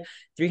spend like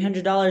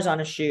 $300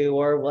 on a shoe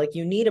or like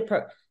you need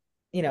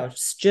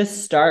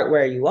just start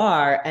where you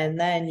are and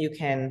then you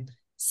can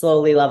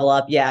slowly level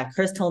up. Yeah,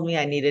 Chris told me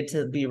I needed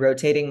to be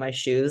rotating my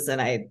shoes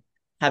and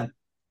have,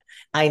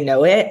 I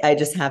know it. I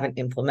just haven't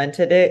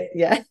implemented it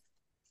yet.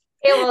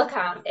 It will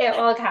come. It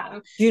will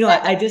come.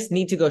 But I just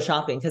need to go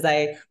shopping because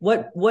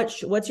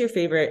what's your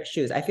favorite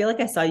shoes? I feel like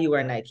I saw you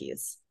wear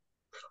Nikes.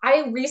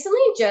 I recently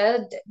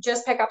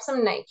just pick up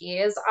some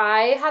Nikes.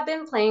 I have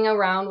been playing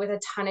around with a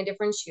ton of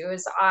different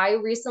shoes. I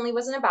recently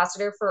was an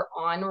ambassador for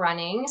On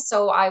Running,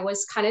 so I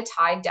was kind of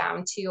tied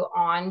down to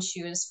On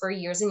shoes for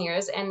years and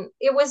years, and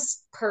it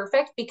was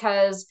perfect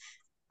because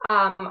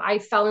I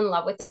fell in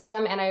love with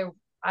them and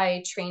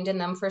I trained in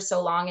them for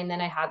so long. And then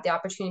I had the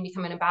opportunity to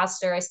become an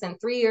ambassador. I spent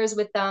 3 years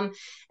with them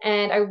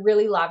and I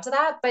really loved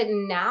that. But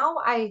now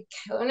I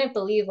couldn't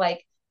believe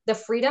like the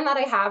freedom that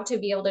I have to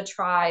be able to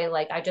try.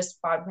 Like I just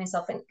bought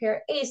myself a pair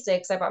of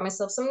Asics. I bought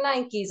myself some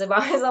Nikes. I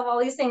bought myself all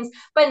these things.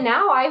 But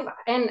now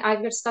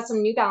I've just got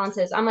some New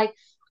Balances. I'm like,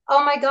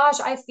 oh my gosh,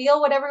 I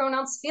feel what everyone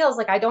else feels.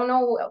 Like I don't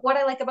know what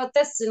I like about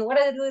this and what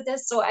I do with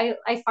this. So I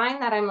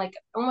find that I'm like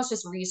almost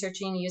just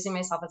researching, using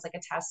myself as like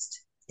a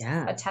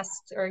Yeah.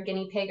 test or a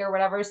guinea pig or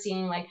whatever,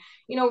 seeing like,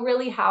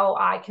 really how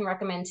I can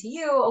recommend to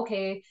you,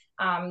 okay,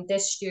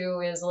 this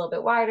shoe is a little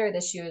bit wider,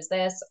 this shoe is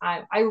this.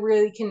 I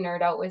really can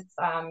nerd out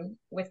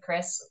with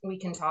Chris. We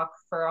can talk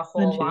for a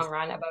Fun whole long shoes.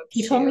 run about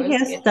He told me he shoes.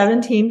 has It's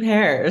 17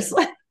 pairs.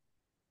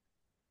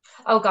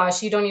 oh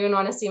gosh, you don't even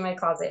want to see my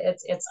closet.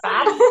 It's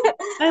bad.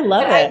 I But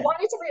love I it.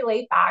 wanted to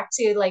relate back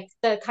to like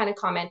the kind of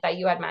comment that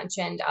you had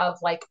mentioned of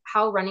like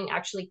how running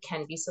actually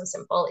can be so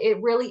simple.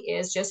 It really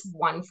is just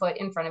one foot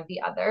in front of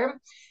the other.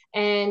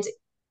 And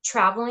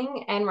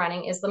traveling and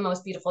running is the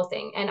most beautiful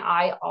thing. And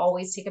I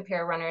always take a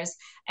pair of runners.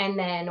 And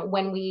then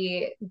when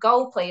we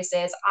go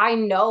places, I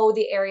know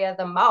the area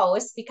the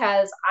most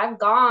because I've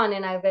gone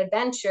and I've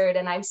adventured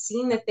and I've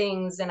seen the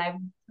things and I've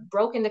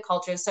broken the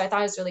cultures. So I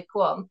thought it was really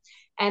cool.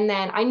 And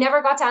then I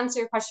never got to answer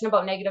your question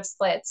about negative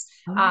splits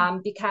Oh, yeah.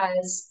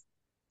 because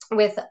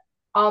with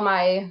all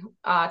my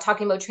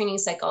talking about training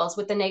cycles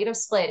with the negative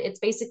split, it's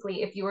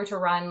basically if you were to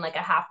run like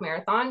a half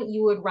marathon,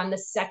 you would run the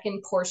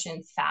second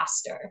portion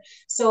faster.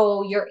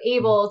 So you're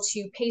able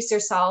to pace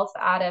yourself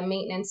at a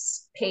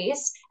maintenance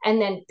pace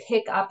and then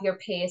pick up your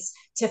pace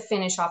to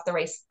finish off the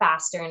race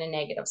faster in a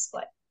negative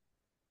split.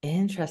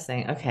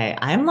 Interesting. Okay.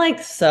 I'm like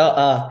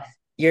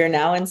you're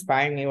now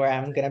inspiring me where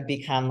I'm gonna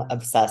become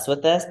obsessed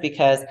with this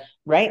because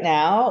right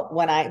now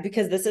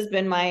because this has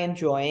been my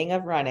enjoying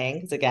of running,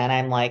 because again,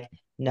 I'm like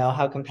know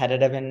how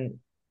competitive and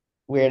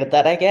weird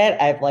that I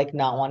get. I've like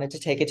not wanted to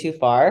take it too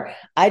far.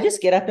 I just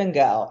get up and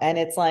go. And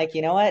it's like,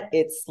 you know what?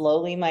 It's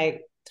slowly my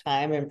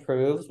time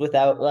improves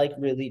without like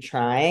really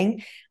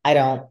trying. I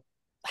don't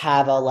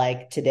have a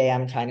like today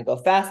I'm trying to go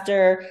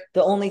faster.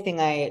 The only thing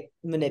I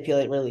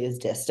manipulate really is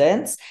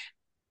distance.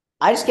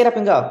 I just get up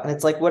and go. And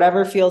it's like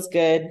whatever feels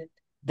good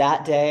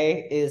that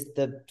day is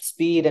the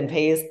speed and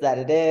pace that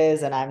it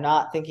is. And I'm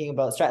not thinking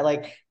about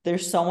like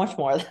there's so much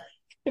more that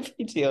I could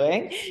be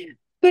doing.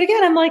 But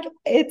again, I'm like,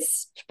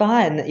 it's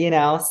fun.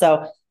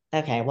 So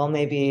okay, well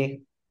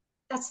maybe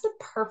That's the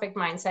perfect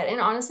mindset. And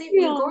honestly, if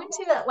you yeah. go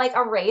into like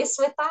a race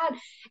with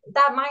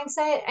that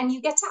mindset and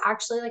you get to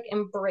actually like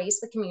embrace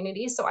the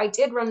community. So I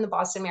did run the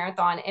Boston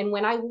Marathon, and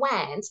when I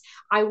went,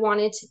 I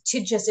wanted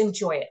to just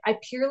enjoy it. I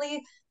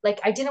purely like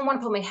I didn't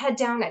want to put my head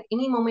down at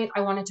any moment.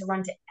 I wanted to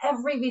run to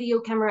every video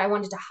camera. I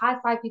wanted to high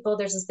five people.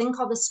 There's this thing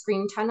called the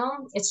Scream Tunnel.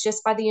 It's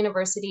just by the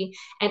university,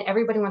 and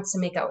everybody wants to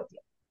make out with you.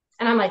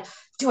 And I'm like,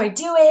 do I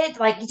do it?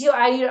 Like,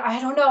 I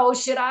don't know,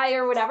 should I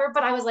or whatever?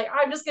 But I was like,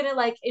 I'm just gonna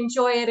like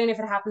enjoy it, and if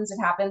it happens,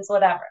 it happens,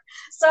 whatever.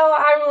 So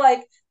I'm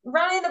like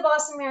running the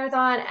Boston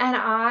Marathon,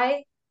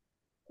 and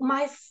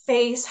my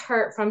face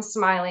hurt from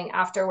smiling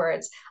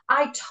afterwards.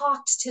 I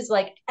talked to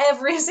like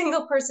every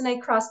single person I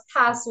crossed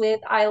paths with.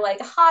 I like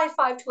high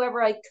fived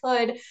whoever I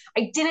could.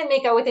 I didn't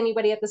make out with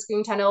anybody at the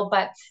Scream Tunnel,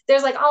 but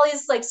there's like all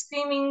these like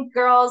screaming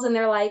girls, and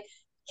they're like,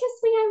 "Kiss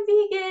me, I'm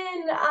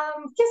vegan.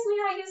 Kiss me,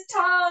 I use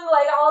tongue."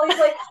 Like all these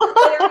like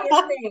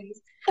hilarious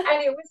things,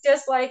 and it was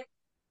just like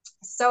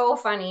so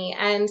funny.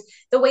 And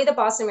the way the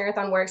Boston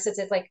Marathon works is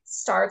it like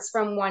starts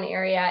from one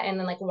area and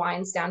then like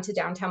winds down to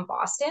downtown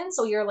Boston.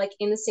 So you're like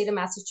in the state of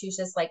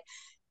Massachusetts, like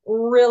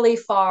really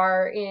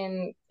far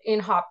in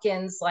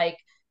Hopkins, like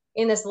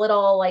in this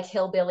little like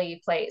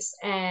hillbilly place,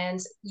 and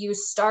you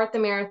start the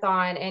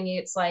marathon, and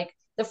it's like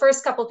the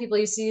first couple of people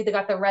you see, they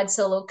got the red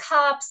solo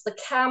cups, the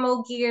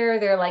camo gear,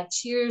 they're like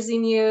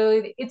cheersing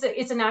you.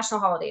 It's a national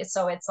holiday,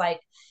 so it's like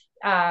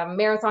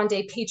Marathon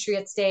Day,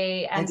 Patriots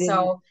Day, I and did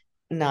so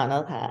not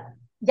know that.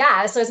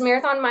 yeah, so it's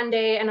Marathon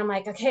Monday, and I'm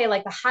like, okay,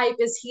 like the hype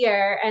is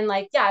here, and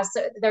like, yeah,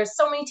 so there's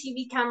so many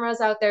TV cameras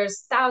out,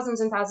 there's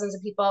thousands and thousands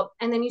of people,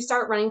 and then you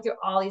start running through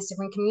all these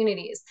different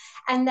communities,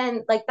 and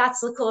then like that's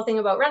the cool thing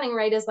about running,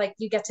 right? Is like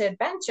you get to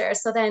adventure,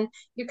 so then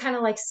you're kind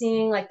of like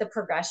seeing like the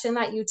progression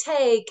that you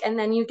take, and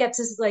then you get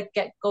to like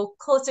go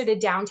closer to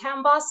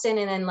downtown Boston,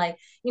 and then like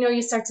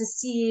you start to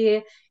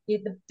see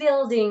the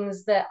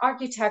buildings, the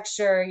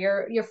architecture,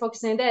 you're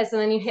focusing on this,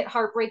 and then you hit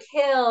Heartbreak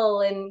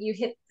Hill, and you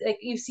hit like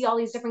you see all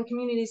these different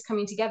communities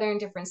coming together in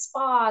different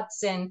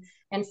spots, and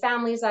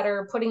families that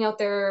are putting out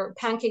their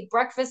pancake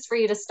breakfast for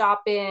you to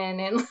stop in,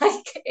 and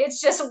like it's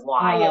just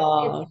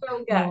wild. It's Oh,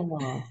 so good.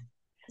 cool.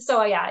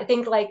 So yeah, I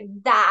think like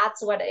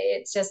that's what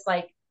it's just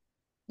like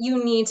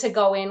you need to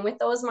go in with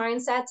those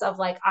mindsets of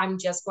like, I'm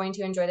just going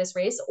to enjoy this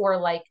race, or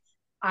like,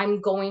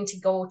 I'm going to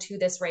go to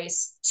this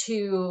race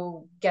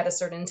to get a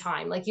certain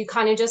time. Like, you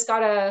kind of just got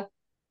to,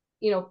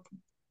 you know,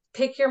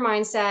 pick your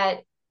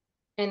mindset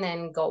and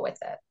then go with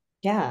it.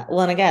 Yeah.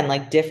 Well, and again,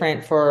 like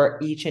different for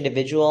each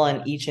individual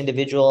and each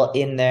individual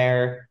in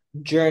their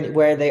journey,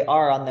 where they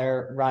are on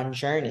their run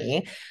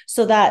journey.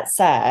 So that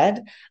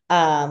said,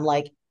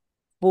 like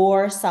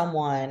for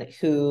someone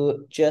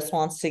who just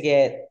wants to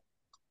get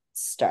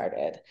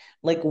started,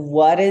 like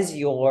what is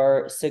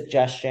your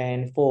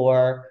suggestion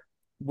for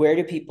where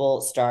do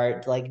people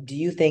start? Like, do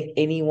you think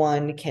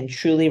anyone can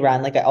truly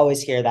run? Like I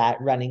always hear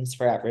that running's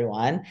for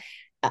everyone.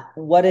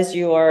 What is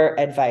your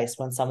advice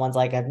when someone's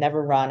like, I've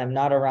never run, I'm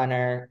not a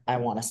runner, I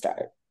want to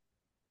start?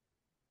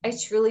 I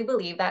truly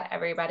believe that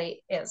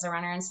everybody is a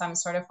runner in some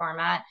sort of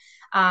format.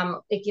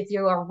 Like if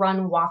you're a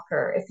run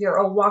walker, if you're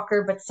a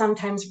walker but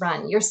sometimes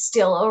run, you're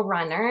still a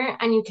runner,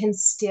 and you can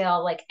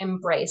still like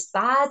embrace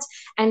that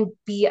and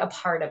be a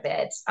part of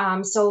it.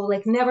 So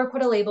like never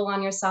put a label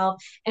on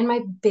yourself. And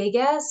my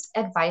biggest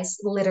advice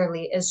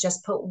literally is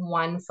just put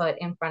one foot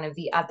in front of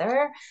the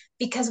other,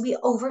 because we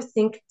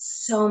overthink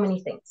so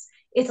many things.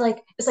 It's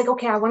like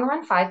okay, I want to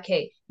run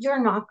 5K.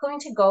 You're not going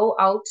to go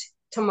out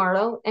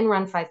tomorrow and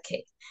run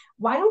 5K.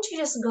 Why don't you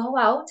just go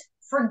out,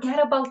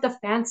 forget about the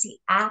fancy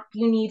app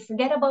you need,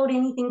 forget about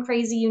anything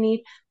crazy you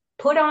need,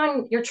 put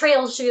on your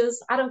trail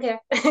shoes, I don't care,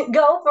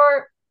 go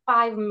for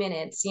 5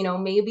 minutes,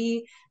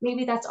 maybe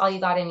that's all you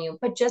got in you,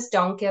 but just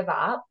don't give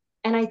up.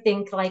 And I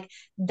think like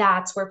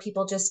that's where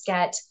people just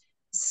get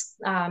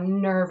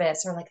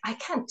nervous, or like I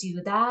can't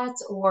do that,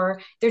 or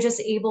they're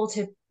just able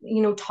to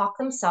talk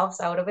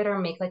themselves out of it or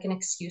make like an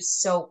excuse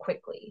so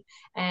quickly.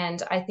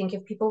 And I think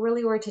if people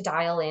really were to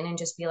dial in and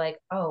just be like,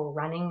 oh,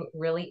 running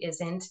really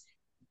isn't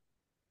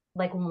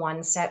like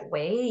one set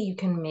way, you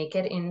can make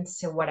it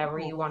into whatever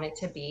you want it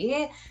to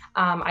be.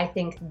 I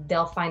think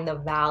they'll find the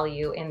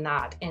value in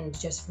that and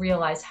just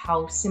realize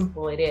how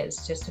simple it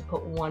is just to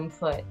put one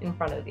foot in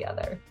front of the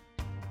other.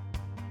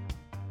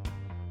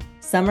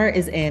 Summer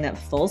is in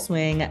full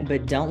swing,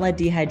 but don't let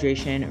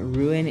dehydration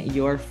ruin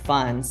your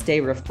fun. Stay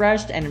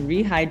refreshed and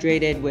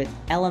rehydrated with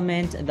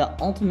Element, the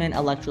ultimate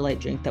electrolyte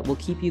drink that will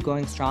keep you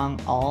going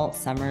strong all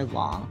summer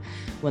long.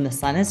 When the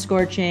sun is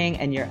scorching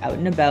and you're out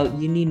and about,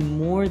 you need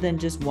more than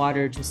just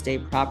water to stay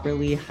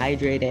properly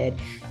hydrated.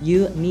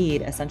 You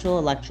need essential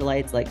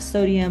electrolytes like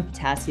sodium,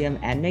 potassium,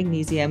 and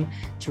magnesium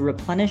to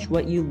replenish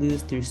what you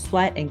lose through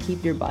sweat and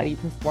keep your body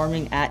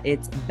performing at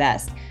its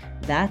best.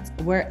 That's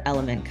where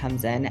Element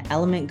comes in.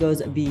 Element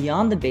goes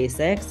beyond the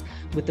basics.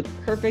 With the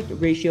perfect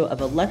ratio of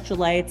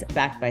electrolytes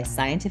backed by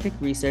scientific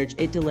research,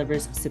 it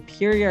delivers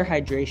superior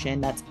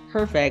hydration that's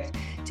perfect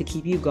to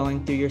keep you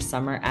going through your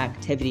summer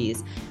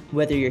activities.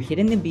 Whether you're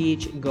hitting the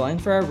beach, going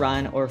for a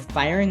run, or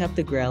firing up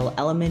the grill,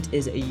 Element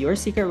is your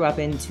secret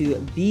weapon to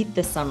beat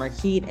the summer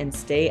heat and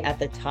stay at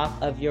the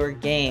top of your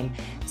game.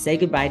 Say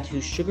goodbye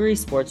to sugary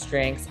sports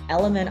drinks.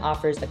 Element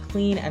offers a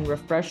clean and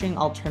refreshing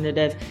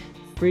alternative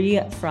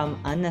free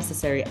from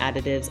unnecessary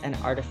additives and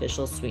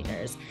artificial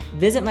sweeteners.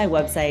 Visit my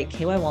website,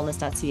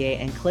 kywellness.ca,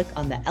 and click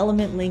on the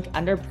Element link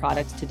under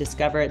products to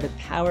discover the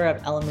power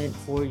of Element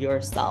for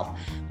yourself.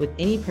 With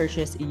any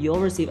purchase,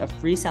 you'll receive a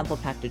free sample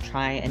pack to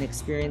try and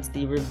experience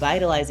the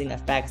revitalizing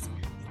effects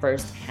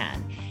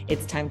firsthand.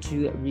 It's time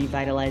to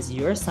revitalize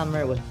your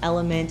summer with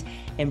Element.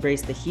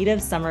 Embrace the heat of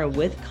summer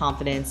with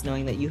confidence,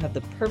 knowing that you have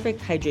the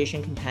perfect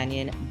hydration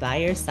companion by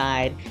your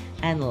side.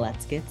 And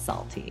let's get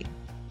salty.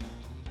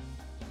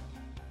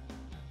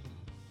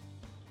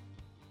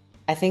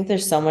 I think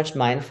there's so much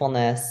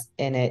mindfulness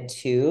in it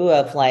too,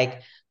 of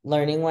like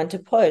learning when to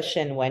push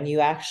and when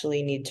you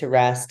actually need to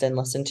rest and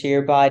listen to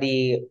your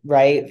body,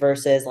 right?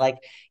 Versus like,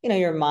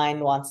 your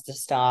mind wants to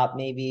stop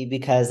maybe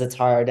because it's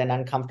hard and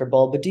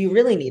uncomfortable, but do you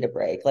really need a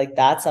break? Like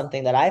that's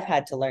something that I've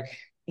had to learn.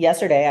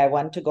 Yesterday, I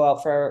went to go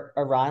out for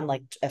a run,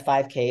 like a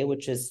 5K,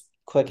 which is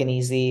quick and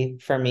easy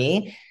for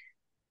me.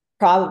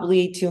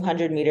 probably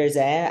 200 meters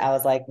in, I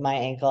was like, my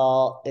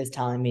ankle is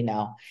telling me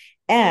no.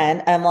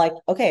 And I'm like,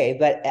 okay,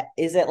 but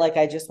is it like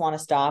I just want to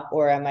stop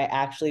or am I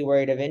actually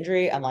worried of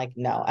injury? I'm like,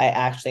 no, I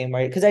actually am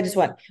worried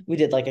because we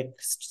did like a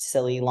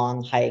silly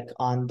long hike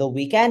on the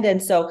weekend.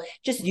 And so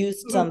just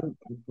used Mhm. some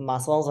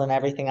muscles and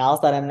everything else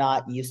that I'm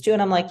not used to.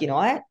 And I'm like, you know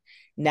what?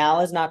 Now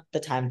is not the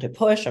time to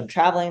push. I'm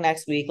traveling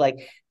next week.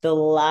 Like the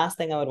last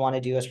thing I would want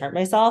to do is hurt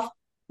myself.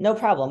 No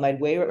problem.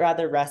 I'd way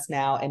rather rest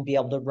now and be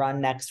able to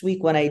run next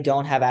week when I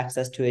don't have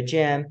access to a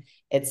gym,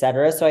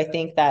 etc. So I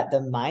think that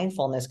the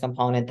mindfulness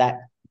component that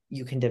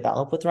you can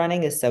develop with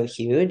running is so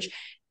huge.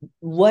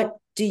 What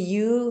do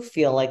you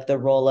feel like the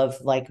role of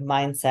like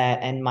mindset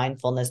and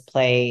mindfulness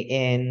play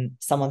in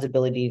someone's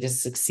ability to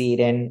succeed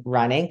in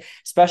running?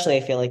 Especially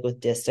I feel like with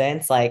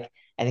distance, like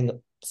I think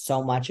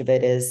so much of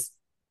it is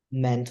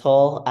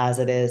mental as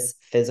it is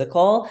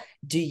physical.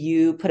 Do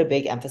you put a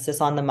big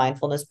emphasis on the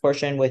mindfulness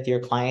portion with your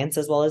clients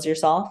as well as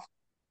yourself?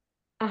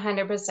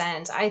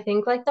 100%. I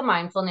think like the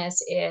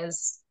mindfulness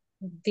is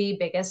the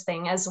biggest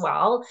thing as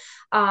well,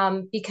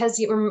 because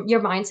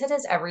your mindset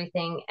is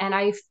everything. And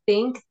I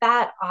think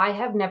that I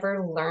have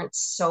never learned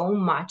so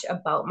much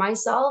about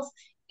myself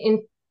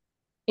in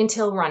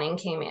until running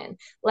came in.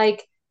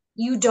 Like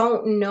you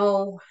don't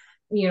know,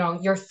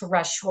 your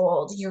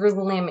threshold, your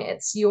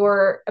limits,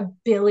 your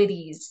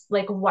abilities,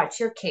 like what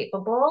you're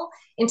capable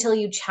until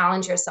you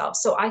challenge yourself.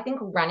 So I think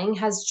running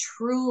has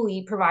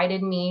truly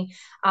provided me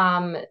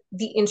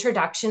the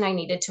introduction I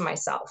needed to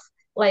myself.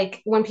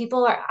 Like when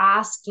people are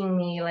asking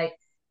me, like,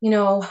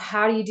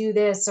 how do you do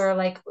this? Or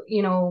like,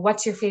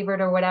 what's your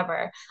favorite or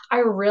whatever. I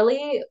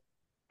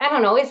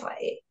don't know if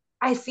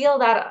I feel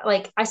that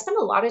like I spend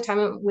a lot of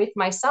time with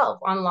myself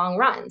on long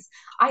runs.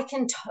 I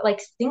can like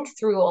think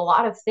through a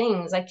lot of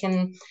things. I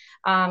can,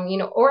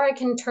 or I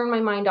can turn my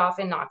mind off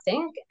and not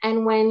think.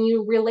 And when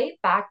you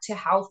relate back to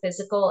how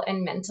physical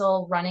and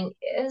mental running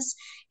is,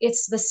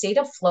 it's the state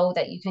of flow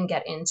that you can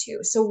get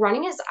into. So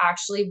running is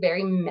actually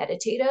very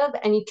meditative,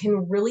 and you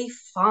can really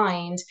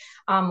find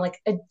like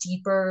a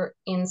deeper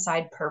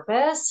inside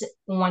purpose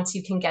once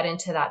you can get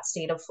into that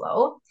state of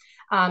flow.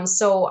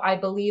 So I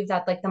believe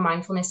that like the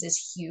mindfulness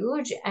is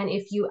huge. And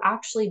if you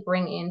actually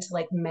bring into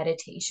like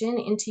meditation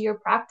into your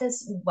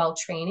practice while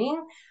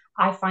training,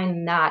 I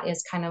find that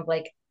is kind of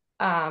like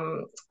a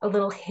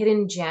little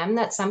hidden gem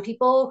that some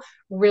people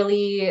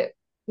really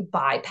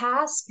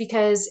bypass.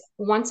 Because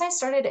once I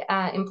started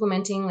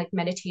implementing like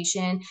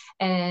meditation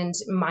and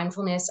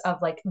mindfulness of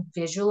like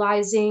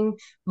visualizing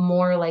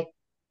more like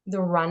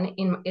the run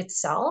in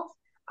itself,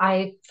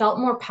 I felt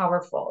more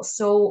powerful.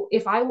 So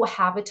if I will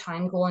have a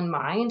time goal in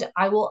mind,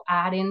 I will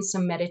add in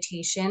some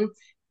meditation,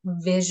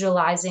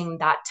 visualizing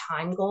that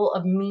time goal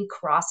of me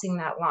crossing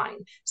that line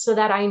so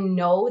that I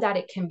know that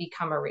it can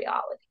become a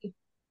reality.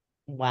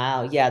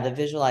 Wow. Yeah, the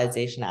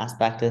visualization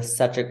aspect is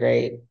such a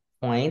great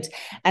point.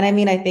 And I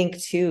mean, I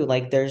think too,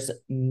 like there's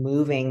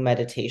moving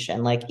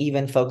meditation, like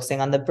even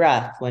focusing on the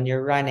breath when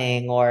you're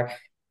running or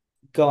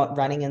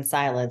running in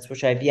silence,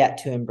 which I've yet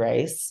to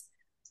embrace.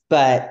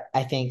 But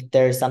I think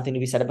there's something to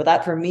be said about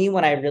that. For me,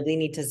 when I really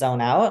need to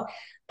zone out,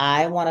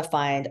 I want to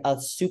find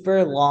a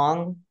super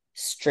long,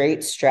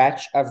 straight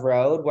stretch of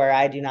road where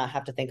I do not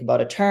have to think about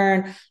a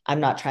turn.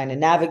 I'm not trying to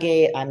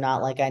navigate. I'm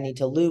not like I need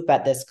to loop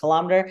at this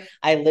kilometer.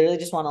 I literally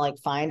just want to like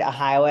find a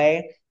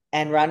highway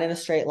and run in a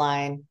straight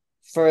line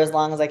for as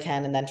long as I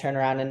can and then turn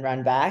around and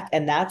run back.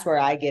 And that's where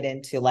I get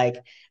into like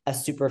a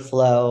super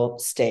flow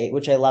state,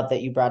 which I love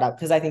that you brought up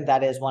because I think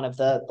that is one of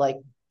the like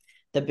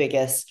the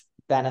biggest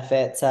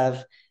benefits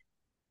of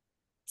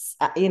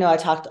I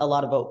talked a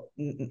lot about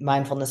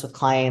mindfulness with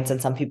clients,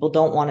 and some people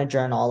don't want to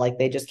journal, like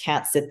they just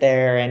can't sit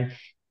there and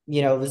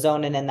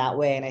zone in that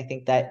way. And I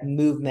think that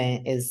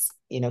movement is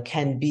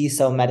can be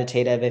so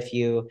meditative if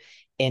you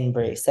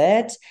embrace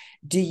it.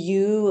 Do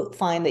you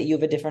find that you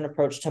have a different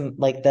approach to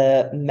like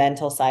the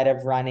mental side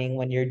of running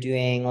when you're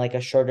doing like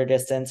a shorter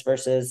distance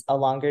versus a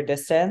longer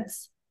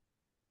distance?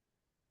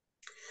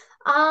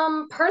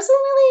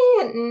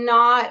 Personally,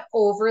 not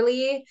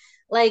overly.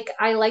 Like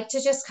I like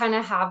to just kind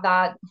of have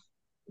that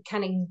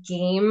kind of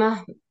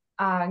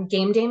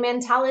game day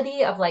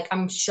mentality of like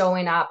I'm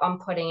showing up, I'm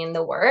putting in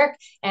the work,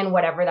 and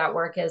whatever that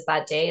work is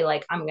that day,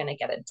 like I'm gonna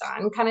get it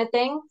done kind of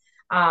thing.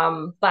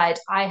 But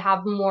I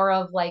have more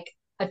of like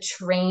a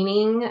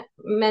training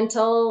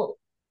mental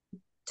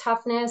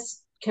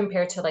toughness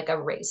compared to like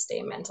a race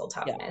day mental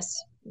Yeah.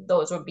 toughness.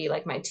 Those would be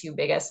like my two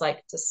biggest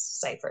like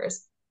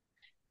deciphers.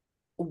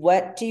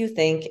 What do you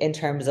think in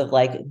terms of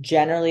like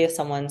generally if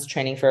someone's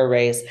training for a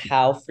race,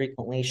 how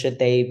frequently should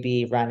they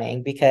be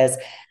running? Because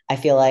I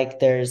feel like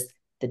there's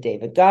the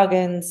David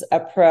Goggins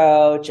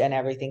approach and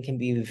everything can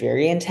be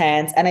very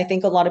intense. And I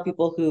think a lot of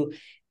people who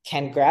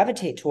can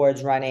gravitate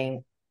towards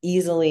running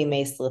easily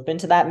may slip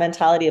into that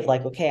mentality of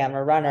like, okay, I'm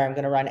a runner, I'm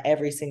going to run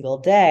every single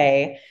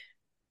day.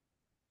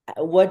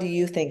 What do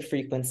you think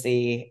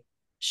frequency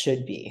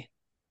should be?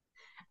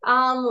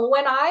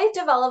 When I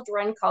developed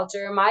run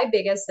culture, my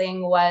biggest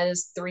thing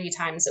was 3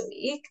 times a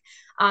week.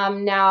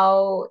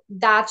 Now,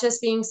 that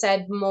just being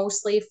said,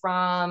 mostly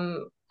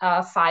from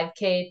a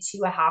 5K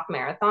to a half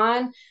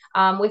marathon.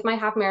 With my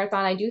half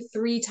marathon, I do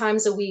 3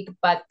 times a week,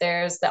 but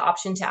there's the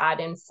option to add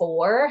in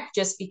 4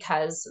 just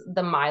because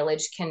the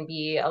mileage can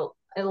be a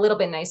little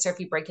bit nicer if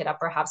you break it up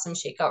or have some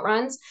shakeout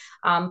runs.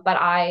 But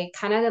I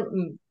kind of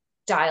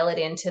dial it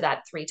into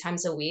that 3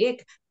 times a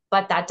week.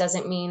 But that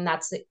doesn't mean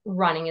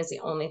running is the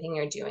only thing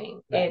you're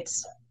doing. Right.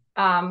 It's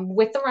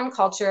with the run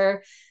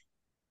culture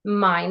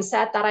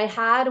mindset that I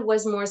had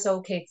was more so,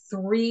 okay,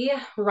 3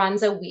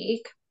 runs a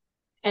week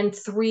and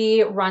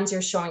 3 runs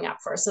you're showing up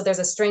for. So there's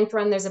a strength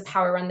run, there's a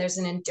power run, there's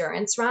an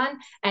endurance run.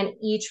 And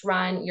each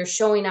run you're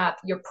showing up,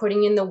 you're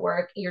putting in the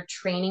work, you're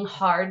training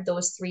hard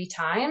those 3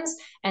 times.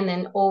 And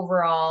then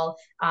overall,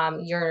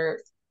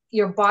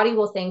 your body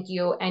will thank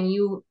you, and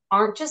you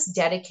aren't just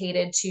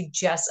dedicated to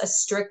just a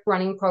strict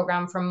running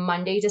program from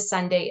Monday to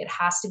Sunday. It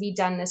has to be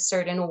done this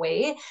certain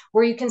way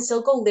where you can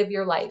still go live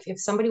your life. If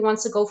somebody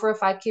wants to go for a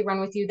 5K run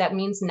with you that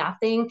means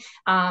nothing,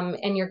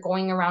 and you're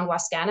going around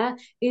Wascana,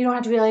 you don't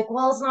have to be like,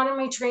 well, it's not in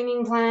my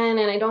training plan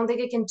and I don't think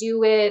I can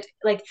do it.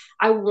 Like,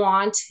 I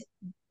want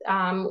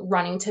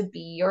running to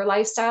be your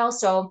lifestyle.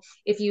 So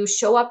if you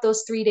show up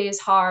those 3 days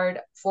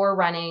hard for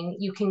running,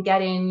 you can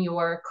get in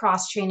your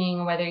cross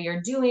training, whether you're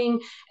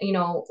doing,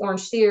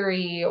 Orange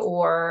Theory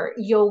or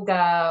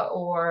yoga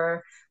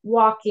or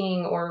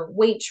walking or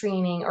weight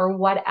training or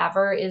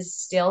whatever is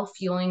still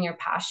fueling your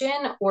passion,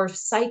 or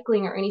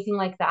cycling or anything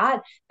like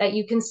that, that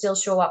you can still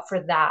show up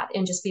for that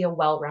and just be a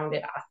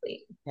well-rounded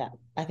athlete. Yeah,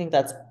 I think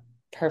that's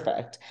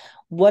perfect.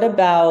 What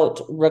about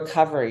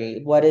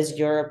recovery? What is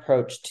your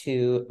approach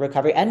to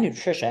recovery and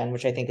nutrition,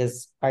 which I think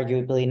is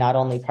arguably not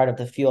only part of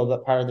the fuel,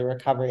 but part of the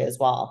recovery as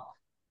well?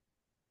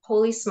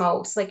 Holy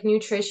smokes, like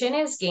nutrition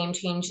is game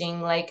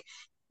changing. Like,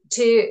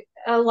 to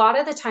a lot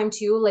of the time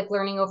too, like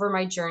learning over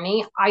my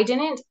journey, I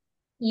didn't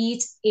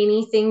eat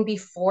anything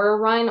before a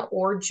run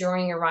or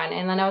during a run.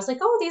 And then I was like,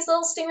 oh, these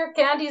little stinger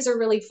candies are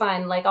really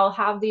fun. Like, I'll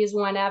have these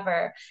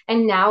whenever.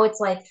 And now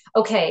it's like,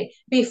 okay,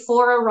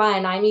 before a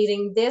run, I'm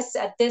eating this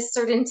at this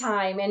certain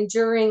time. And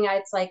during,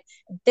 it's like,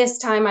 this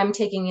time I'm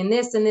taking in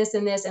this and this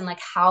and this, and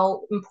like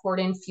how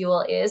important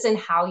fuel is and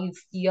how you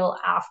feel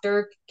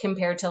after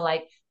compared to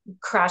like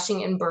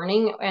crashing and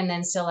burning and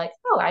then still like,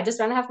 oh, I just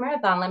ran a half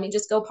marathon, let me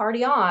just go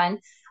party on.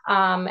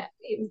 um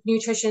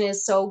Nutrition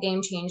is so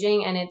game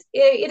changing, and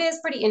it is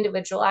pretty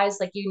individualized.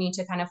 Like, you need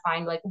to kind of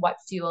find like what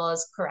fuel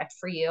is correct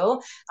for you,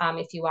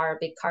 if you are a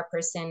big carb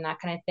person, that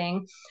kind of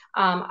thing.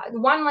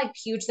 One like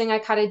huge thing I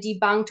kind of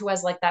debunked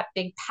was like that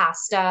big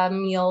pasta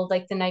meal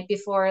like the night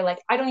before. Like,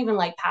 I don't even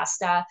like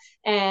pasta,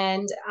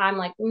 and I'm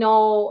like,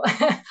 no,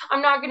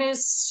 I'm not gonna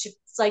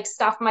like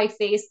stuff my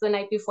face the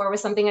night before with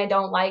something I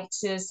don't like,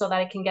 to so that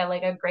I can get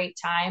like a great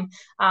time.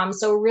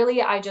 So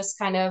really, I just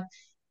kind of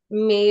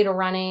made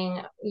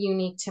running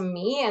unique to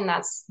me, and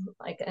that's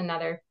like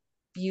another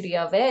beauty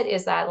of it,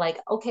 is that like,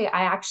 okay,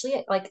 I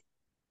actually like,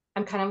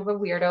 I'm kind of a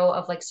weirdo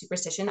of like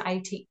superstition. I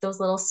take those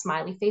little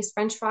smiley face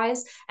French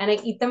fries and I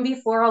eat them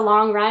before a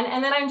long run,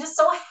 and then I'm just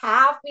so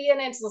happy,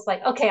 and it's just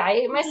like, okay, I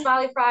ate my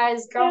smiley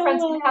fries.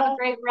 Girlfriend's gonna have a Yeah.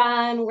 great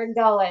run. We're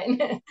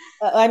going.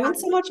 I mean,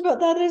 so much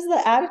about that is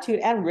the attitude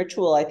and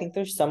ritual. I think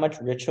there's so much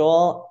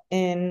ritual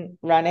in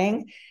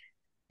running.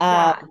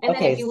 Yeah. And then if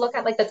Okay. you look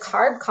at like the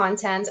carb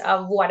content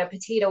of what a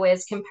potato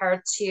is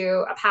compared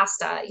to a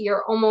pasta,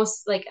 you're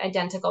almost like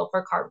identical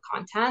for carb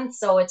content.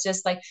 So it's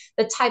just like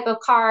the type of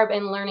carb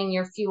and learning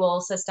your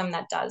fuel system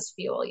that does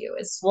fuel you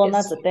is Well, and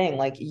that's is the thing.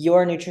 Like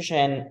your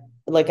nutrition,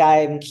 like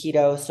I'm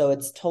keto, so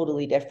it's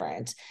totally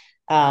different.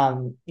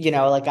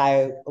 Like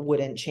I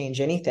wouldn't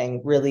change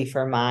anything really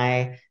for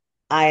I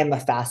am a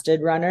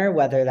fasted runner,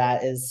 whether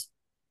that is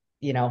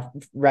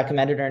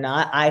recommended or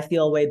not. I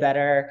feel way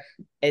better.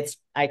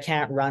 I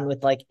can't run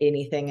with like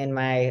anything in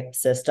my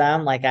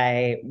system. Like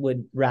I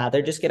would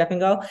rather just get up and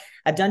go.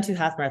 I've done 2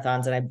 half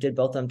marathons and I did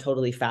both of them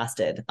totally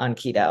fasted on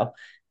keto.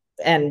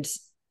 And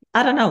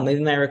I don't know, maybe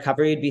my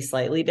recovery would be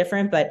slightly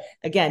different, but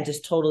again,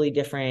 just totally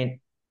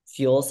different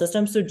fuel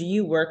system. So do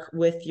you work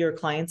with your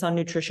clients on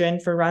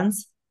nutrition for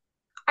runs?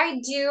 I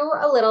do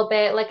a little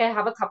bit. Like, I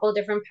have a couple of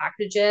different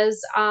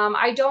packages.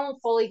 I don't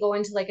fully go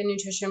into like a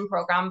nutrition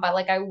program, but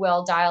like I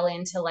will dial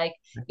into like,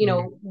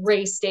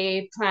 race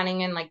day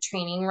planning and like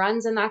training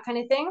runs and that kind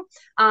of thing.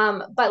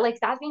 But like,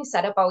 that being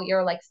said about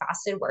your like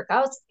fasted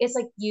workouts, it's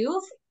like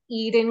you've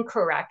eaten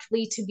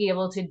correctly to be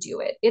able to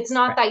do it. It's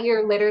not Right. that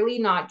you're literally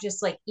not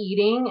just like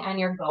eating and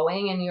you're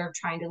going and you're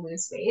trying to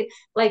lose weight.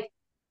 Like,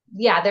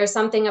 yeah, there's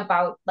something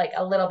about like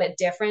a little bit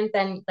different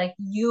than like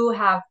you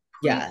have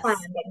pre-planned Yes.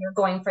 that you're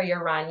going for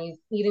your run. You've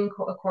eaten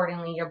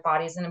accordingly. Your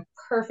body's in a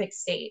perfect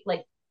state.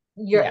 Like,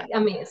 you're Yeah.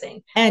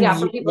 amazing. And Yeah,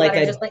 for you people that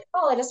like are just like,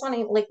 oh, I just want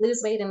to like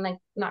lose weight and like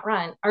not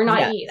run or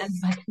not eat. I'm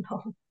yes. like,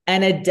 no.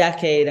 And a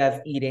decade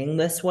of eating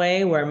this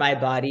way where my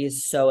body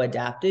is so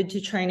adapted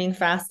to training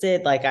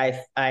fasted, like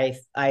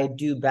I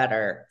do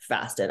better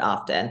fasted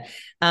often.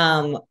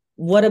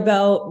 What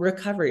about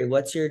recovery?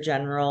 What's your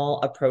general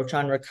approach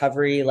on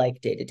recovery,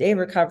 like day-to-day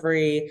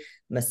recovery,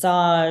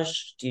 massage?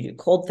 Do you do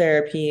cold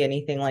therapy,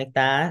 anything like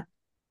that?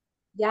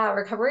 Yeah,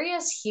 recovery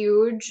is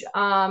huge.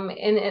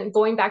 And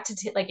going back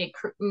to like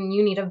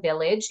you need a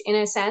village in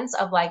a sense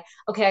of like,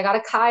 okay, I got a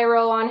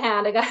chiro on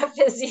hand, I got a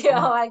physio,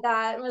 I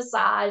got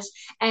massage,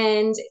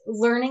 and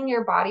learning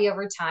your body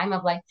over time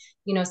of like,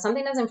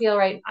 something doesn't feel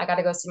right, I got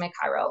to go see my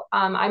chiro.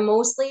 I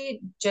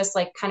mostly just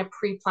like kind of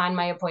pre-plan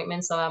my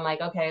appointments, so I'm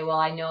like, okay, well,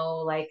 I know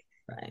like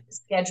Right.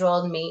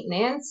 scheduled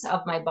maintenance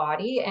of my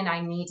body and I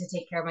need to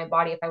take care of my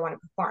body if I want to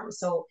perform.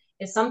 So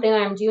is something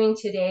I'm doing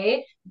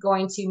today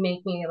going to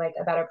make me like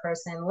a better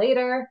person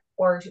later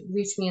or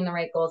reach me in the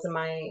right goals in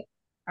my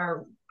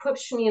or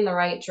push me in the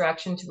right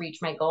direction to reach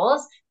my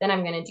goals, then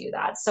I'm going to do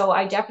that. So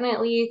I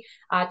definitely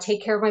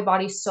take care of my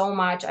body so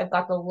much. I've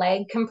got the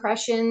leg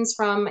compressions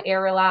from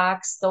Air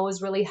Relax.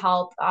 Those really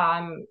help.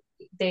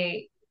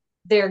 They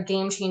they're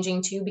game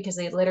changing too because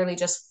they literally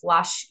just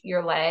flush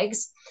your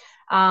legs.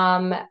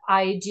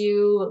 I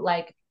do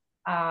like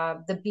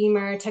the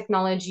Beamer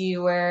technology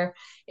where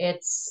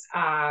it's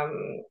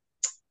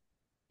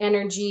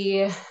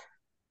energy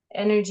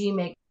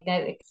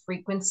magnetic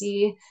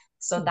frequency,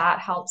 so that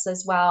helps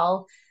as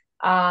well.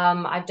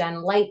 I've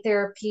done light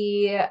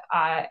therapy.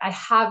 I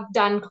have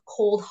done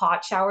cold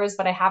hot showers,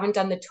 but I haven't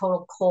done the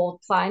total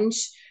cold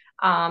plunge.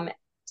 Um,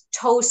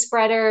 Toe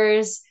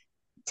spreaders,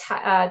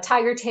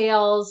 tiger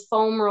tails,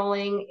 foam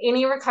rolling,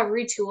 any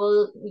recovery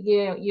tool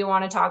you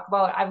want to talk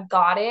about, I've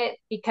got it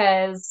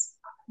because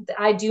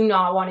I do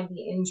not want to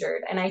be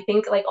injured. And I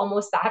think like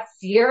almost that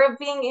fear of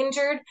being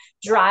injured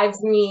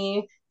drives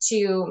me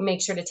to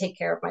make sure to take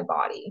care of my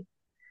body.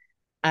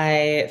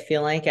 I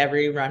feel like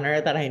every runner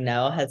that I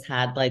know has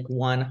had like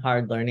one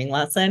hard learning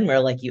lesson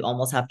where like you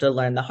almost have to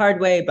learn the hard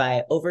way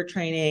by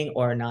overtraining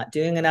or not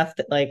doing enough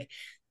like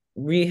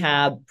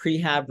rehab,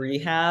 prehab,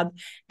 rehab.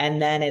 And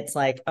then it's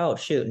like, oh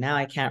shoot, now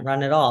I can't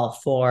run at all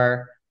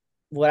for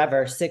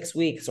whatever 6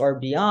 weeks or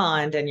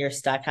beyond. And you're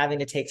stuck having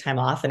to take time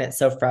off. And it's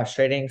so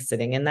frustrating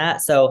sitting in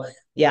that. So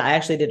yeah, I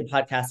actually did a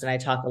podcast and I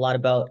talk a lot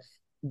about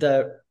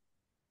the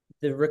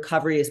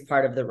recovery is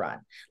part of the run.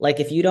 Like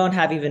if you don't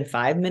have even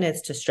 5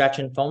 minutes to stretch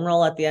and foam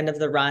roll at the end of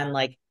the run,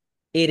 like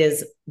it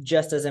is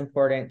just as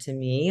important to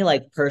me,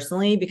 like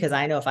personally, because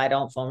I know if I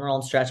don't foam roll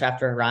and stretch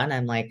after a run,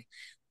 I'm like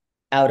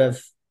out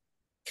of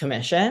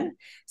commission.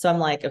 So I'm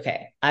like,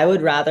 okay, I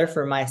would rather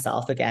for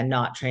myself, again,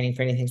 not training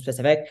for anything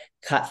specific,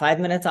 cut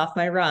 5 minutes off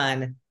my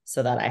run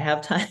so that I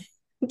have time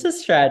to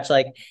stretch.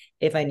 Like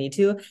if I need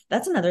to.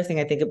 That's another thing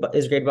I think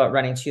is great about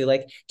running too.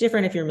 Like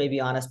different if you're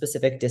maybe on a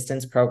specific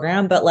distance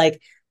program, but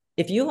like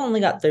if you've only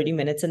got 30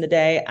 minutes in the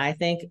day, I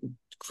think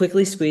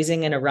quickly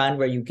squeezing in a run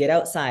where you get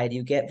outside,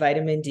 you get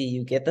vitamin D,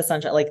 you get the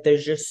sunshine, like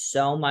there's just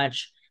so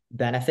much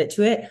benefit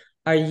to it.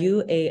 Are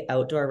you a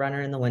outdoor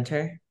runner in the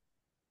winter?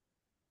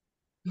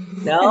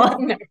 No,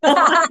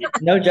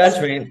 no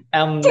judgment.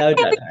 No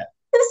judgment.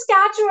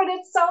 Saskatchewan,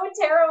 it's so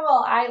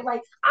terrible.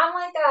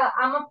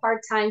 I'm a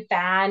part-time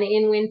fan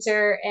in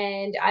winter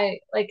and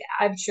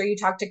I'm sure you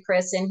talked to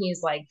Chris and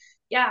he's like,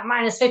 yeah,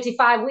 minus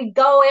 55, we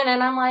go in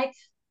and I'm like,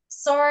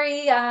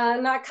 sorry,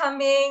 not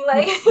coming.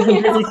 Like,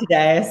 I'm busy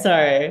today.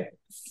 Sorry.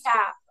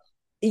 yeah.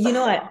 You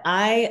know what?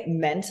 I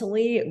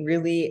mentally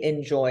really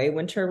enjoy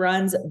winter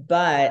runs,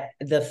 but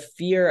the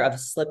fear of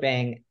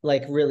slipping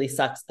like really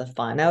sucks the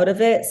fun out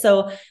of it.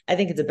 So I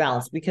think it's a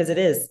balance because it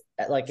is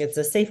like it's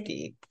a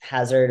safety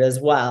hazard as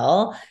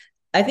well.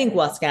 I think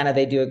Wascana,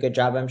 they do a good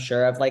job, I'm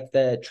sure, of like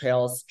the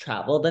trails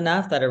traveled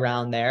enough that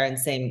around there, and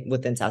same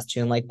within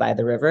Saskatoon, like by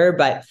the river.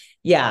 But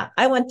yeah,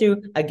 I went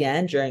through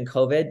again during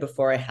COVID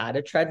before I had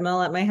a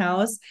treadmill at my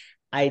house.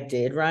 I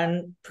did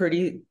run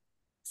pretty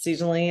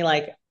seasonally,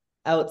 like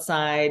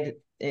outside.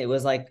 It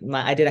was like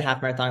I did a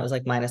half marathon. It was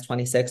like minus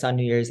 26 on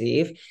New Year's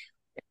Eve.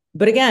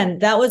 But again,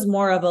 that was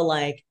more of a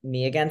like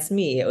me against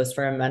me. It was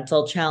for a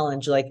mental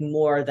challenge, like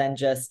more than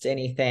just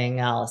anything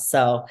else.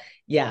 So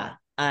yeah,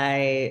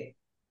 I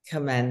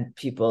commend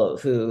people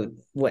who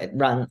would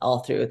run all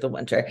through the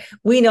winter.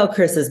 We know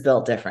Chris is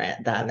built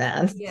different, that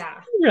man. Yeah.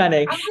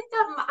 Running.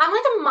 I'm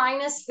like a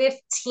minus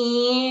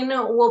 15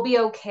 will be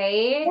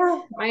okay.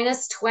 Yeah.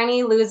 Minus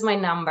 20, lose my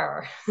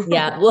number.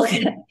 Yeah. Well,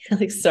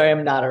 like, sorry,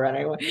 I'm not a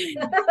runner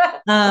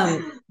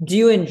anymore. Do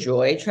you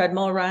enjoy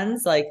treadmill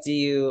runs? Like, do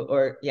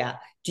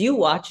you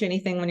watch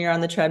anything when you're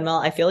on the treadmill?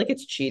 I feel like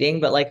it's cheating,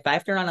 but like if I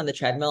have to run on the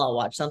treadmill, I'll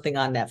watch something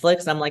on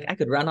Netflix. And I'm like, I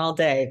could run all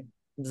day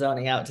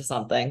zoning out to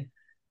something.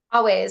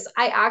 Always.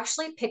 I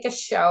actually pick a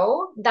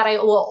show that I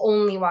will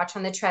only watch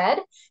on the tread.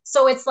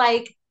 So it's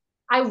like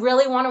I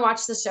really want to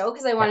watch the show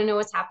because I want Yeah. to know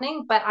what's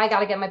happening, but I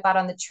got to get my butt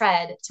on the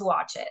tread to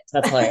watch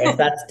That's hilarious. it.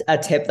 That's a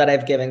tip that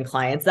I've given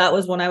clients. That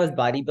was when I was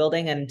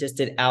bodybuilding and just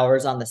did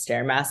hours on the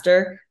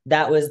Stairmaster.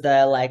 That was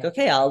the like,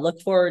 okay, I'll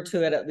look forward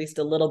to it at least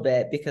a little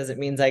bit because it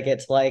means I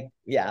get to like,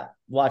 yeah,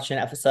 watch an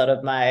episode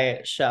of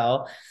my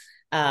show.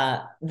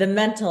 The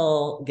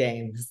mental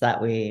games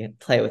that we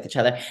play with each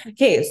other.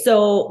 Okay,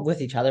 so with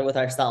each other, with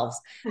ourselves,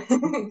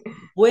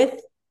 with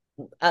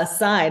a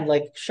side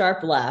like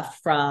sharp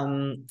left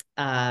from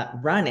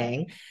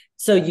running.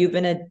 So you've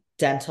been a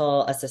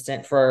dental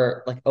assistant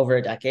for like over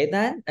a decade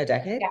then? A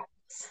decade?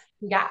 Yes.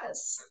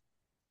 Yes.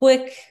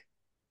 Quick.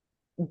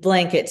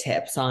 blanket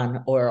tips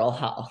on oral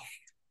health.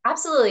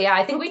 Absolutely. Yeah.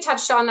 I think we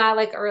touched on that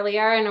like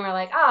earlier and we're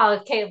like, oh,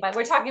 okay, but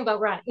we're talking about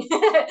running.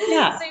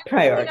 Yeah, So you know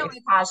priorities. my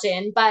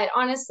passion. But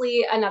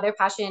honestly, another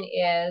passion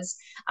is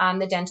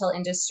the dental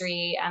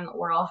industry and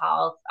oral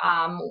health.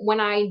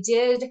 When I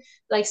did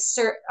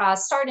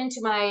start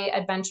into my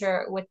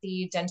adventure with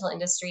the dental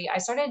industry, I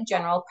started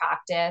general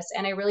practice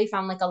and I really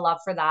found like a love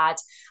for that,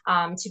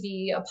 to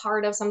be a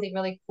part of something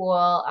really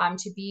cool,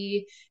 to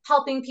be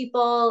helping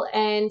people.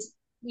 And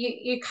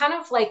you kind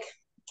of like,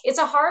 it's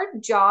a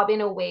hard job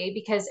in a way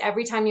because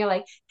every time you're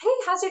like, hey,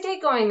 how's your day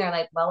going? They're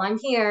like, well, I'm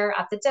here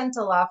at the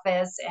dental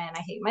office and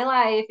I hate my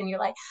life. And you're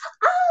like,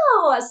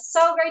 oh,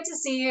 so great to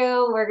see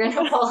you. We're going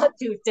to pull a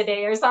tooth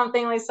today or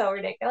something like so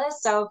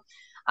ridiculous. So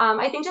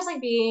I think just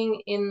like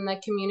being in the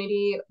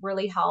community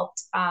really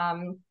helped.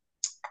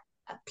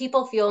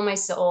 People feel my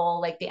soul,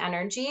 like the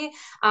energy.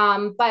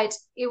 But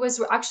it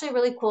was actually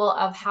really cool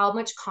of how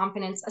much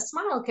confidence a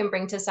smile can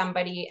bring to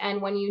somebody.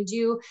 And when you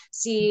do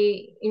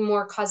see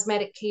more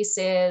cosmetic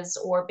cases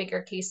or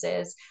bigger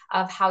cases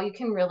of how you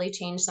can really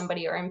change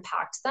somebody or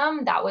impact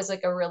them, that was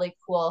like a really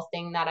cool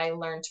thing that I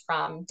learned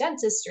from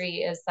dentistry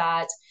is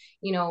that,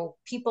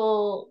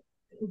 people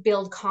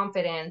build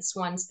confidence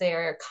once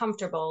they're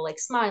comfortable, like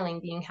smiling,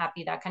 being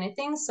happy, that kind of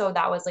thing. So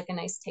that was like a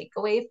nice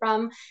takeaway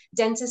from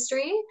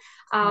dentistry.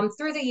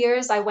 Through the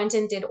years, I went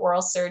and did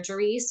oral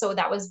surgery. So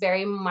that was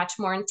very much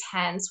more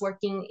intense,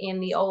 working in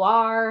the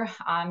OR,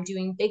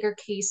 doing bigger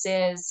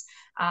cases.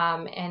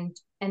 And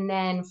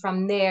then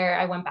from there,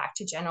 I went back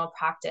to general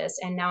practice.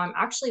 And now I'm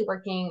actually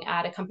working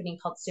at a company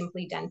called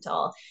Simply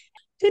Dental.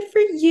 Good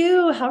for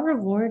you. How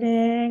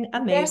rewarding.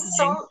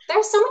 Amazing.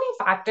 There's so many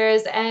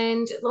factors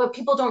and what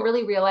people don't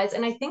really realize.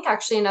 And I think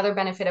actually another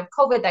benefit of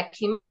COVID that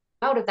came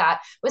out of that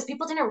was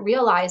people didn't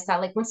realize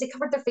that like once they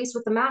covered their face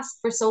with the mask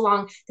for so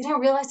long, they didn't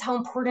realize how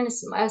important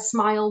a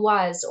smile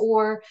was,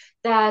 or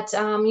that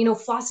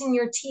flossing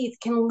your teeth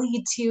can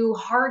lead to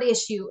heart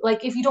issue.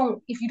 Like if you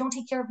don't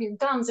take care of your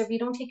gums, or if you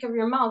don't take care of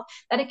your mouth,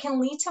 that it can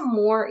lead to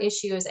more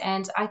issues.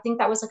 And I think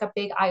that was like a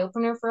big eye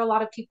opener for a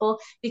lot of people,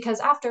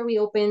 because after we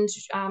opened,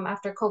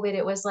 after COVID,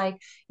 it was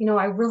like,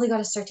 I really got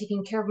to start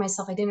taking care of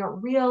myself. I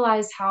didn't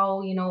realize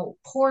how,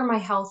 poor my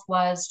health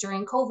was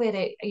during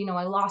COVID.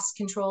 I lost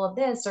control of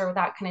this or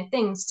that kind of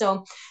thing.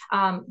 So,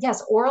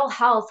 yes, oral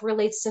health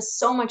relates to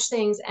so much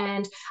things.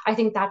 And I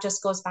think that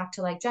just goes back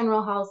to like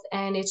general health.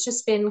 And it's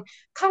just been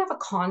kind of a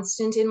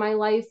constant in my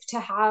life to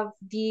have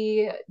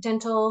the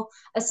dental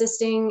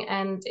assisting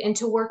and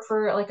to work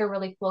for like a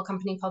really cool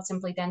company called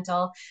Simply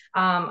Dental.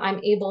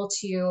 I'm able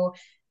to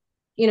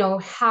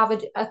have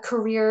a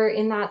career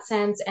in that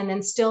sense and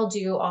then still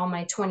do all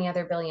my 20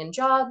 other billion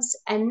jobs.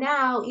 And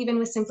now, even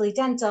with Simply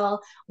Dental,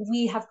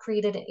 we have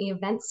created an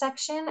event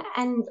section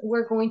and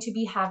we're going to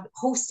be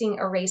hosting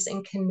a race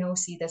in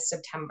Kenosi this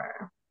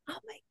September. Oh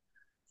my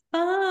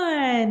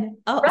fun.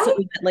 Oh, so Right?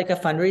 is it like a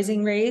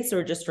fundraising race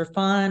or just for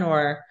fun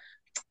or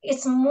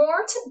It's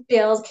more to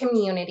build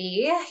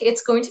community.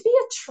 It's going to be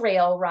a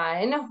trail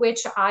run,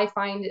 which I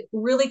find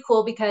really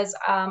cool because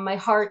my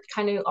heart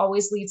kind of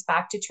always leads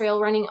back to trail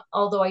running,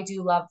 although I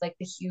do love like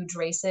the huge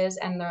races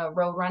and the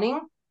road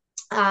running.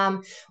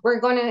 We're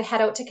going to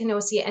head out to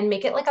Kenosi and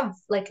make it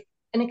like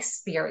an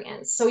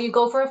experience. So you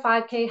go for a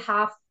 5K,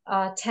 half,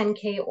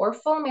 10K, or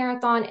full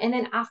marathon, and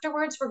then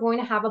afterwards we're going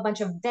to have a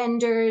bunch of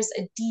vendors,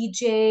 a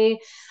DJ,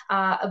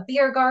 a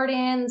beer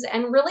gardens,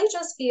 and really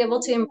just be able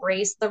to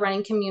embrace the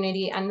running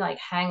community and like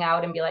hang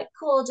out and be like,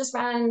 cool, just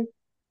ran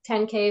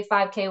 10K,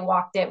 5K,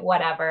 walked it,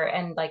 whatever,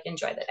 and like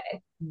enjoy the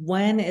day.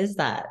 when is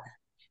that?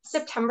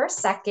 September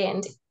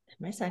 2nd.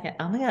 My second.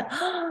 Oh my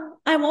God.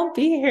 I won't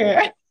be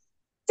here.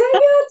 Dang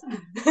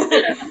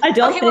it. I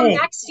don't Okay, well, think.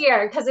 next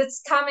year, because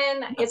it's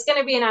coming, it's going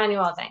to be an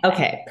annual thing.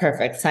 Okay,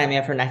 perfect. Sign me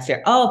up for next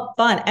year. Oh,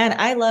 fun. And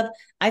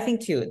I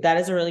think too, that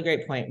is a really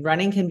great point.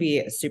 Running can be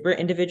a super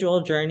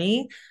individual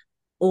journey,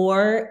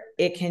 or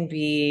it can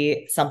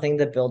be something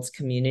that builds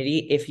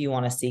community if you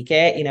want to seek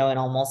it. In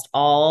almost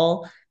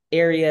all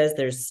areas,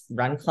 there's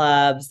run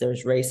clubs,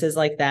 there's races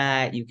like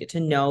that. You get to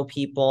know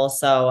people.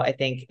 So I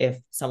think if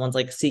someone's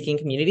like seeking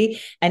community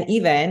and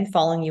even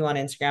following you on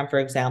Instagram, for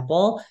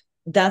example,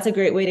 that's a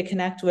great way to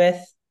connect with.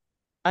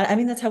 I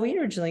mean, that's how we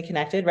originally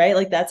connected, right?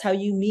 Like that's how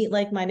you meet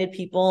like-minded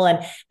people.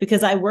 And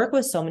because I work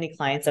with so many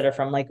clients that are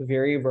from like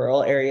very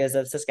rural areas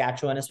of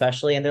Saskatchewan,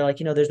 especially, and they're like,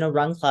 there's no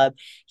run club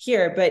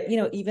here, but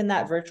even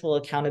that virtual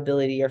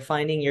accountability or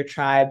finding your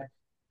tribe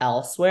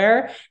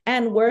elsewhere.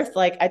 And worth,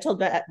 like I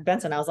told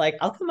Benson, I was like,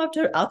 I'll come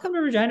to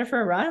Regina for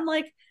a run.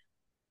 Like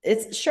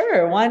it's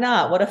sure, why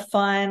not? What a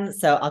fun.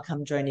 So I'll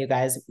come join you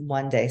guys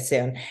one day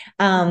soon.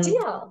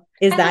 Deal.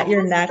 Is And that like your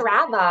even next?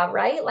 Strava,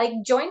 right? Like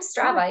join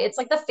Strava. It's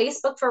like the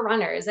Facebook for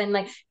runners. And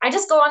like I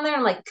just go on there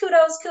and like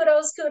kudos,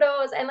 kudos,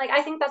 kudos. And like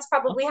I think that's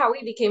probably how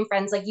we became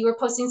friends. Like you were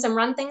posting some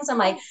run things. I'm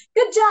like,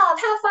 good job,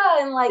 have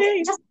fun. Like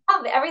Hey, just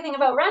love everything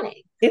about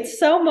running. it's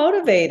so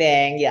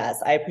motivating.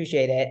 Yes, I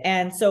appreciate it.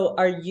 And so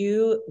are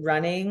you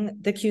running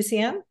the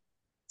QCM?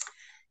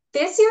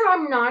 This year,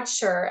 I'm not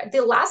sure.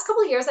 The last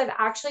couple of years, I've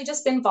actually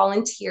just been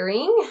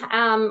volunteering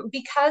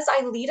because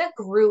I lead a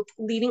group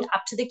leading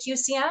up to the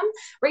QCM.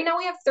 Right now,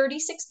 we have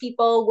 36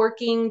 people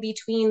working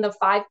between the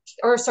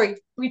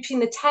between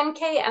the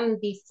 10K and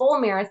the full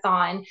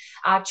marathon,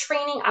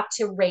 training up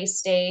to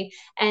race day.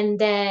 And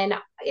then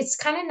it's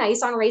kind of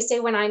nice on race day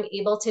when I'm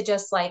able to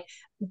just like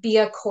be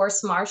a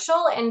course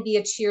marshal and be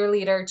a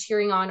cheerleader,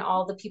 cheering on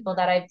all the people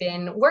that I've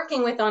been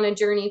working with on a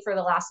journey for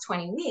the last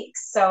 20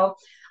 weeks. So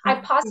I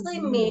Good for possibly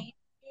may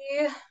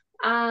you. be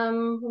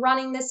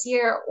running this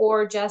year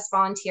or just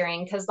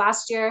volunteering because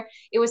last year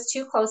it was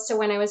too close to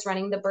when I was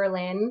running the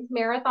Berlin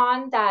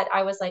Marathon that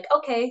I was like,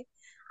 okay,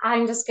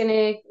 I'm just going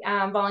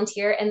to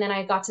volunteer. And then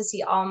I got to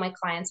see all my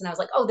clients and I was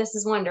like, oh, this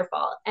is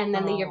wonderful. And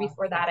then the year Oh,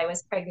 before that, I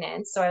was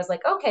pregnant. So I was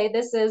like, okay,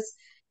 this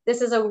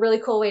is a really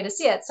cool way to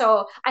see it.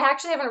 So I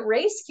actually haven't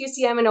raced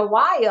QCM in a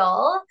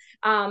while,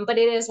 but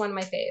it is one of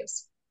my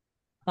faves.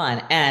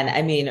 fun. And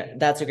I mean,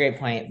 that's a great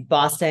point.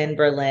 Boston,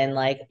 Berlin,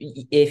 like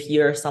if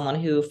you're someone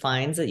who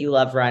finds that you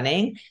love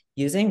running,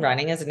 using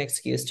running as an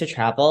excuse to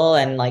travel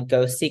and like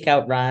go seek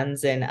out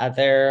runs in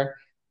other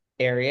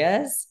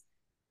areas.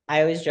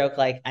 I always joke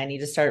like I need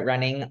to start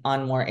running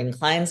on more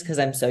inclines because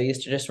I'm so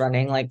used to just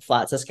running like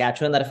flat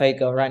Saskatchewan that if I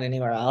go run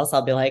anywhere else,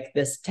 I'll be like,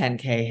 this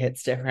 10K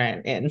hits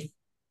different in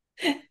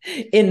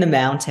in the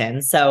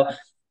mountains. So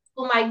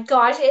Oh my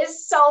gosh,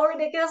 it's so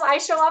ridiculous. I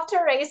show up to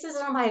races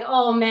and I'm like,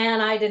 oh man,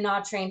 I did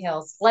not train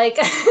hills. Like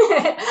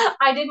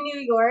I did New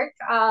York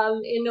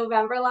in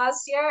November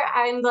last year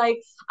and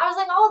like I was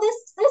like, oh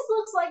this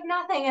looks like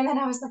nothing. And then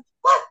I was like,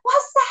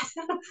 what's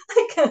that?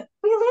 Like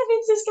we live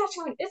in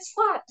Saskatchewan. It's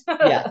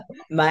yeah, flat.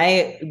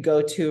 my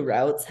go-to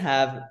routes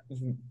have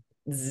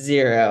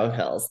zero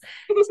hills.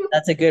 So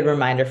that's a good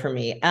reminder for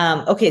me.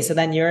 Okay, so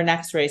then your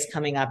next race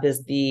coming up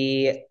is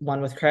the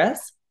one with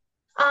Chris.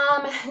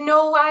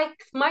 No,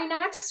 my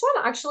next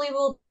one actually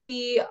will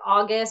be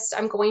August.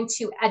 I'm going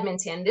to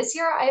Edmonton. This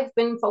year I've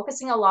been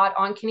focusing a lot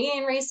on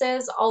Canadian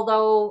races,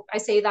 although I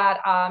say that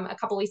a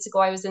couple weeks ago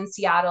I was in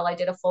Seattle. I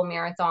did a full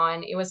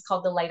marathon. It was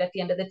called The Light at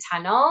the End of the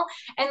Tunnel.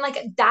 And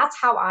like that's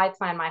how I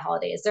plan my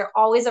holidays. They're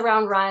always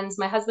around runs.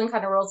 My husband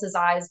kind of rolls his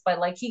eyes, but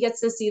like he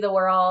gets to see the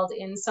world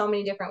in so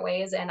many different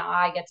ways and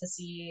I get to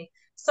see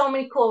so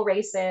many cool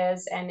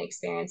races and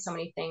experienced so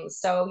many things.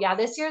 So yeah,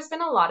 this year's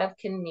been a lot of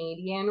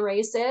Canadian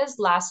races.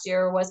 Last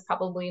year was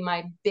probably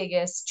my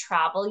biggest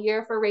travel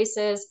year for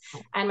races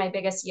and my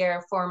biggest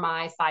year for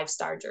my 5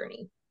 star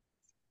journey.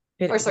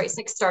 Or Good. sorry,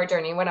 6 star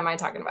journey. What am I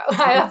talking about?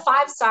 I have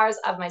 5 stars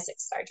of my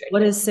 6 star What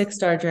journey. is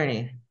six-star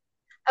journey?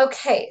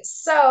 Okay,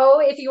 so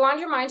if you want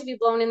your mind to be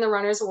blown in the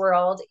runner's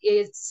world,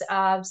 it's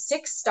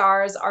 6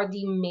 stars are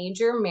the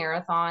major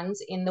marathons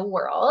in the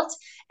world,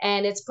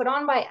 and it's put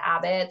on by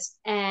Abbott,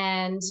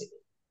 and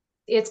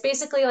it's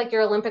basically like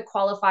your Olympic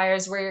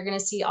qualifiers where you're going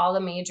to see all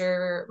the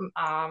major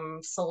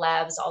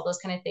celebs, all those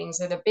kind of things.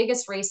 They're the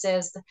biggest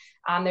races.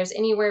 There's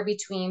anywhere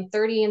between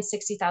 30 and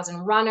 60,000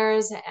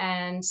 runners.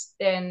 And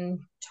then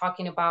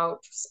talking about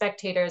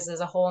spectators is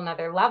a whole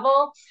nother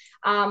level.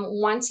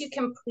 Once you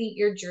complete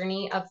your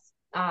journey of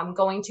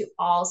going to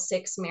all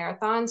 6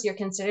 marathons, you're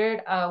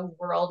considered a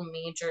world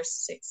major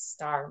 6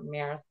 star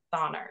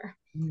marathoner.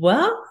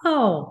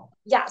 Wow.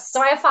 Yes,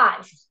 so I have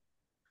 5.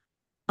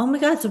 Oh my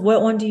God. So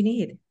what one do you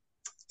need?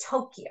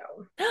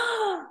 Tokyo.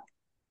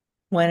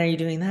 When are you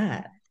doing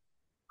that?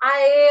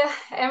 I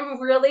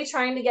am really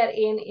trying to get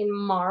in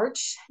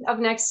March of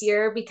next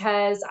year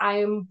because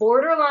I'm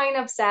borderline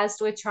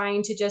obsessed with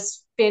trying to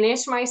just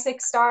finish my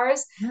 6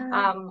 stars.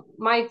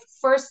 My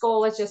first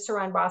goal was just to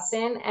run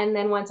Boston, and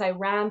then once I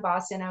ran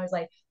Boston, I was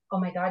like,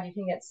 oh my God, you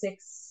can get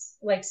 6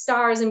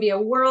 stars and be a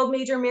world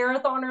major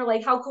marathoner.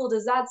 Like, how cool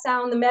does that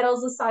sound? The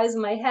medal's the size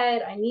of my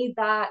head. I need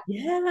that.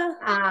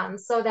 Yeah.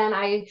 So then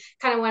I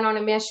kind of went on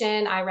a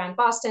mission. I ran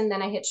Boston,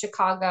 then I hit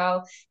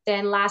Chicago.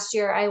 Then last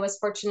year, I was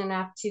fortunate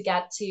enough to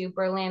get to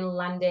Berlin,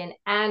 London,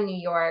 and New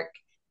York.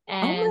 Oh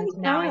And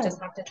my now I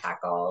just God. have to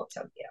tackle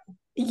Tokyo.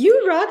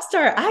 You rock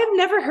star. I've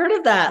never heard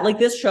of that. Like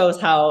this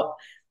shows how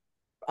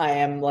I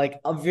am like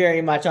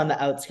very much on the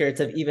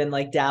outskirts of even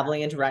like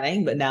dabbling into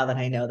running. But now that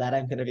I know that,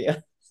 I'm gonna be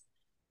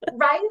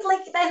Right?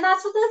 Like, and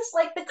that's what that's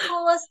like the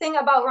coolest thing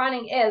about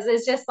running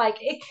is just like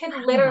it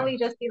could literally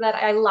wow. just be that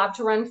I love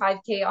to run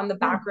 5K on the Yeah.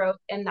 back road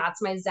and that's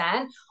my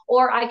zen,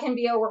 or I can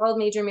be a world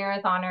major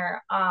marathoner.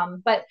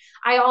 But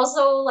I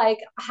also like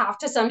have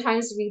to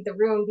sometimes read the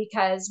room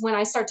because when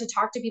I start to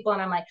talk to people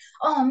and I'm like,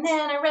 oh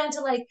man, I ran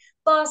to like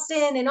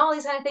Boston and all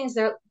these kind of things,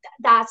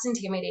 that's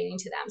intimidating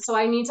to them. So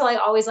I need to like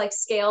always like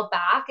scale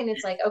back and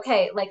it's like,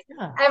 okay, like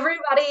Yeah.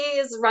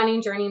 everybody's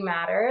running journey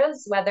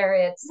matters, whether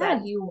it's that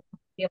Yeah. you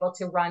be able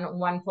to run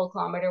 1 full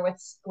kilometer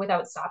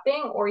without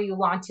stopping, or you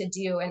want to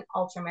do an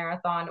ultra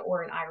marathon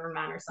or an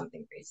Ironman or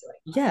something crazy like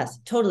that. Yes,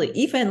 totally.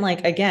 Even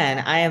like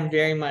again, I am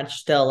very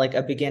much still like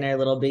a beginner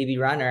little baby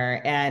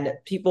runner, and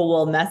people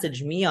will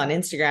message me on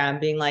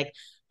Instagram being like,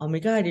 "Oh my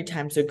God, your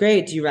time's so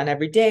great. Do you run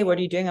every day? What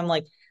are you doing?" I'm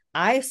like,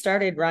 I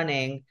started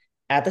running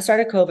at the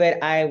start of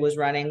COVID, I was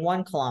running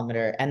 1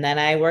 kilometer and then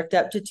I worked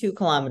up to 2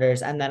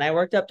 kilometers and then I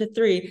worked up to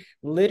three.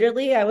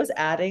 Literally, I was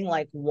adding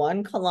like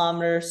 1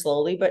 kilometer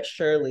slowly but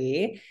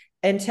surely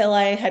until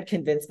I had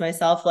convinced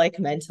myself, like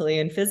mentally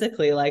and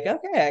physically, like,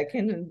 okay,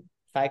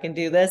 if I can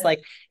do this,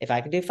 like if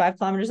I can do 5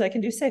 kilometers, I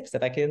can do six.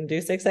 If I can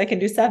do six, I can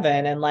do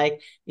seven. And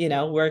like,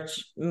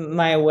 worked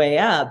my way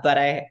up.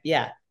 But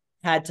yeah,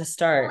 had to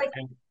start Like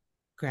at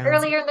ground zero.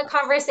 earlier in the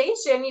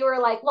conversation, you were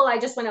like, well, I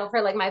just went out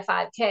for like my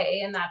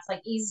 5K and that's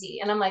like easy.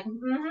 And I'm like,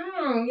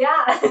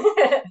 yeah.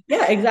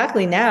 Yeah,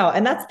 exactly now.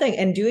 And that's the thing.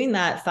 And doing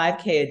that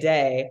 5K a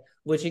day,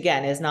 which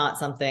again is not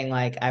something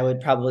like I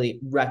would probably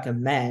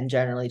recommend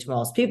generally to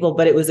most people,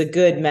 but it was a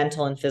good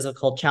mental and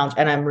physical challenge.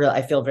 And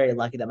I feel very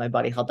lucky that my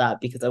body held up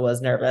because I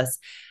was nervous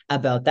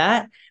about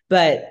that.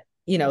 But,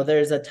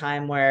 there's a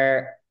time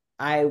where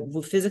I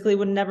physically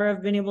would never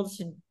have been able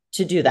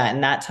to do that.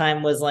 And that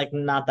time was like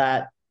not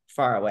that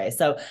far away.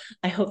 So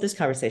I hope this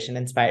conversation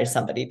inspires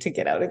somebody to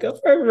get out and go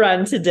for a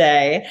run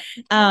today.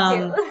 Me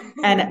too.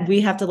 And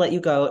we have to let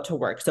you go to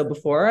work. So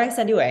before I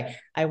send you away,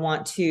 I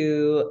want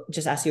to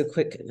just ask you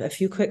a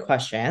few quick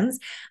questions.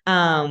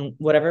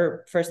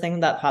 Whatever first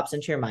thing that pops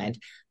into your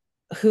mind.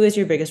 Who is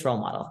your biggest role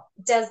model?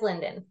 Des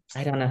Linden.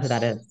 I don't know who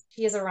that is.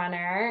 She is a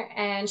runner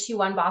and she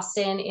won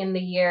Boston in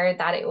the year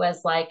that it was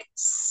like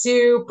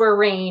super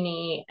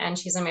rainy and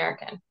she's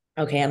American.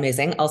 Okay,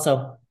 amazing.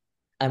 Also,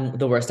 I'm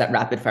the worst at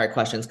rapid fire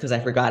questions because I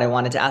forgot I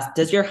wanted to ask,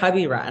 does your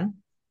hubby run?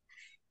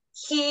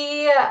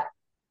 He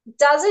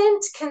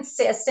doesn't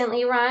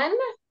consistently run.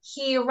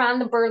 He ran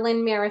the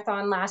Berlin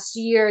Marathon last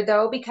year,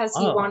 though, because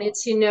he Oh, wanted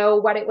to know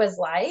what it was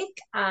like.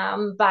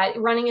 But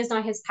running is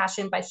not his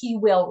passion, but he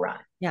will run.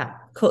 yeah,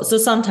 cool. So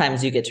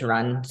sometimes you get to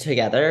run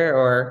together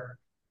or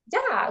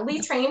Yeah,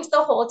 we trained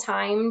the whole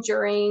time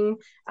during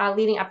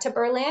leading up to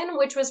Berlin,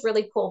 which was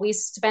really cool. We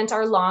spent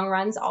our long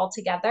runs all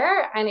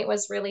together, and it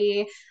was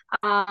really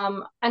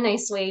a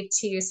nice way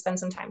to spend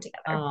some time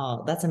together.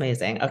 oh, that's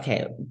amazing.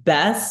 Okay,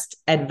 best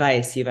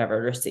advice you've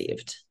ever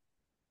received.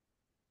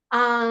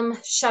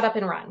 Shut up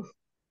and run.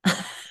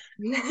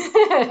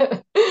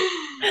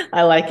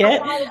 I like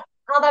it.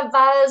 All that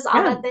buzz,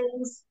 all Yeah. that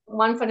things,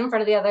 one foot in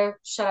front of the other,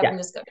 shut up Yeah. and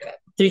just go do it.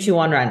 3, 2,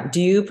 1, run.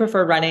 Do you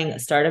prefer running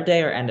start of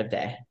day or end of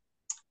day?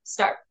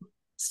 Start.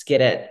 Just get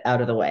it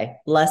out of the way.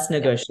 Less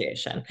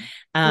negotiation.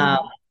 Um,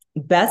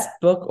 Mhm. best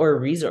book or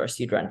resource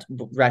you'd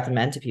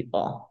recommend to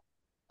people?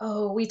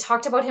 Oh, we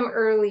talked about him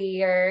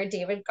earlier.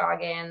 David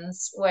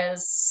Goggins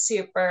was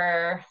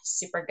super,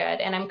 super good.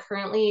 And I'm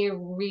currently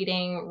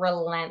reading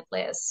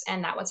Relentless,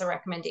 and that was a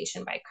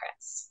recommendation by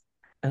Chris.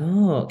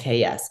 Oh, okay.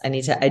 Yes.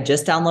 I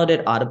just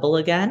downloaded Audible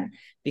again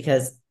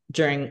because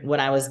when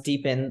I was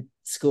deep in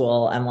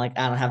school, I'm like,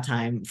 I don't have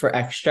time for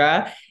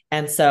extra.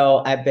 And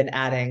so I've been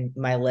adding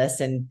my list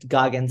and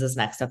Goggins is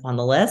next up on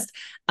the list.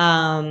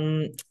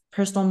 Um,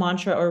 personal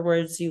mantra or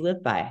words you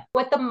live by.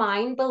 What the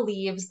mind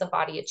believes, the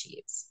body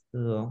achieves.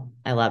 Ooh,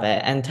 I love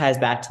it. And ties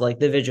back to like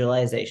the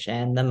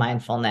visualization, the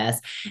mindfulness.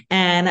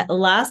 And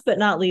last but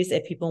not least,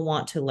 if people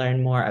want to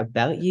learn more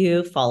about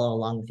you, follow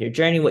along with your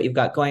journey, what you've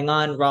got going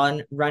on,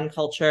 run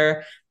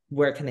culture,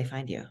 where can they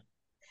find you?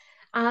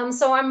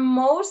 So I'm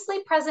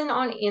mostly present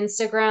on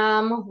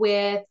Instagram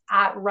with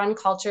at Run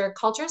Culture.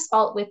 Culture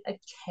spelled with a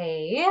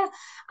K,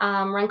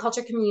 Run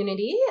Culture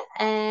Community.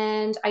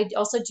 And I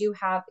also do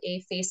have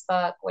a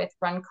Facebook with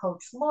Run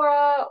Coach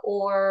Laura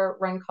or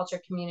Run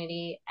Culture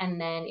Community. And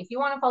then if you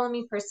want to follow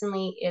me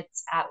personally,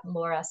 it's at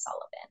Laura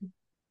Sullivan.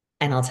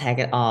 And I'll tag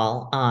it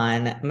all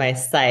on my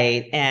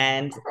site.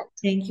 And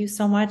thank you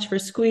so much for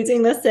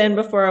squeezing this in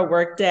before a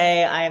work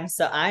day.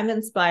 I'm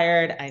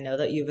inspired. I know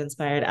that you've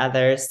inspired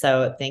others.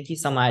 So thank you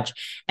so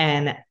much.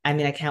 And I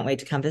mean, I can't wait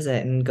to come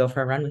visit and go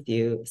for a run with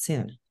you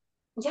soon.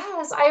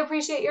 Yes, I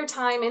appreciate your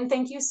time and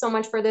thank you so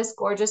much for this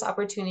gorgeous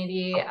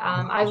opportunity.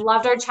 I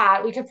loved our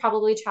chat. We could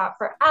probably chat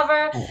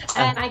forever,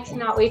 and I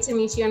cannot wait to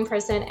meet you in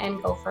person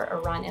and go for a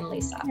run in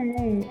Lisa.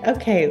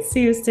 Okay,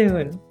 see you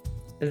soon.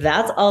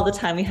 That's all the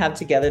time we have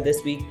together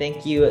this week.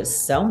 Thank you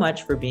so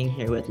much for being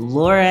here with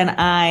Laura and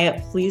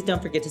I. Please don't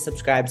forget to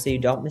subscribe so you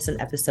don't miss an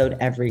episode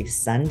every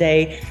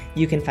Sunday.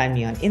 You can find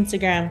me on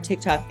Instagram,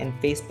 TikTok, and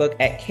Facebook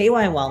at KY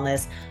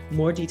Wellness.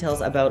 More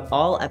details about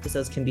all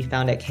episodes can be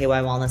found at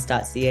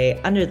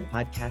kywellness.ca under the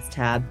podcast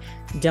tab.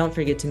 Don't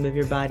forget to move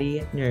your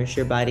body, nourish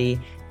your body,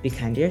 be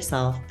kind to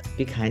yourself,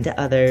 be kind to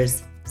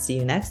others. See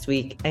you next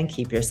week, and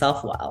keep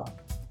yourself well.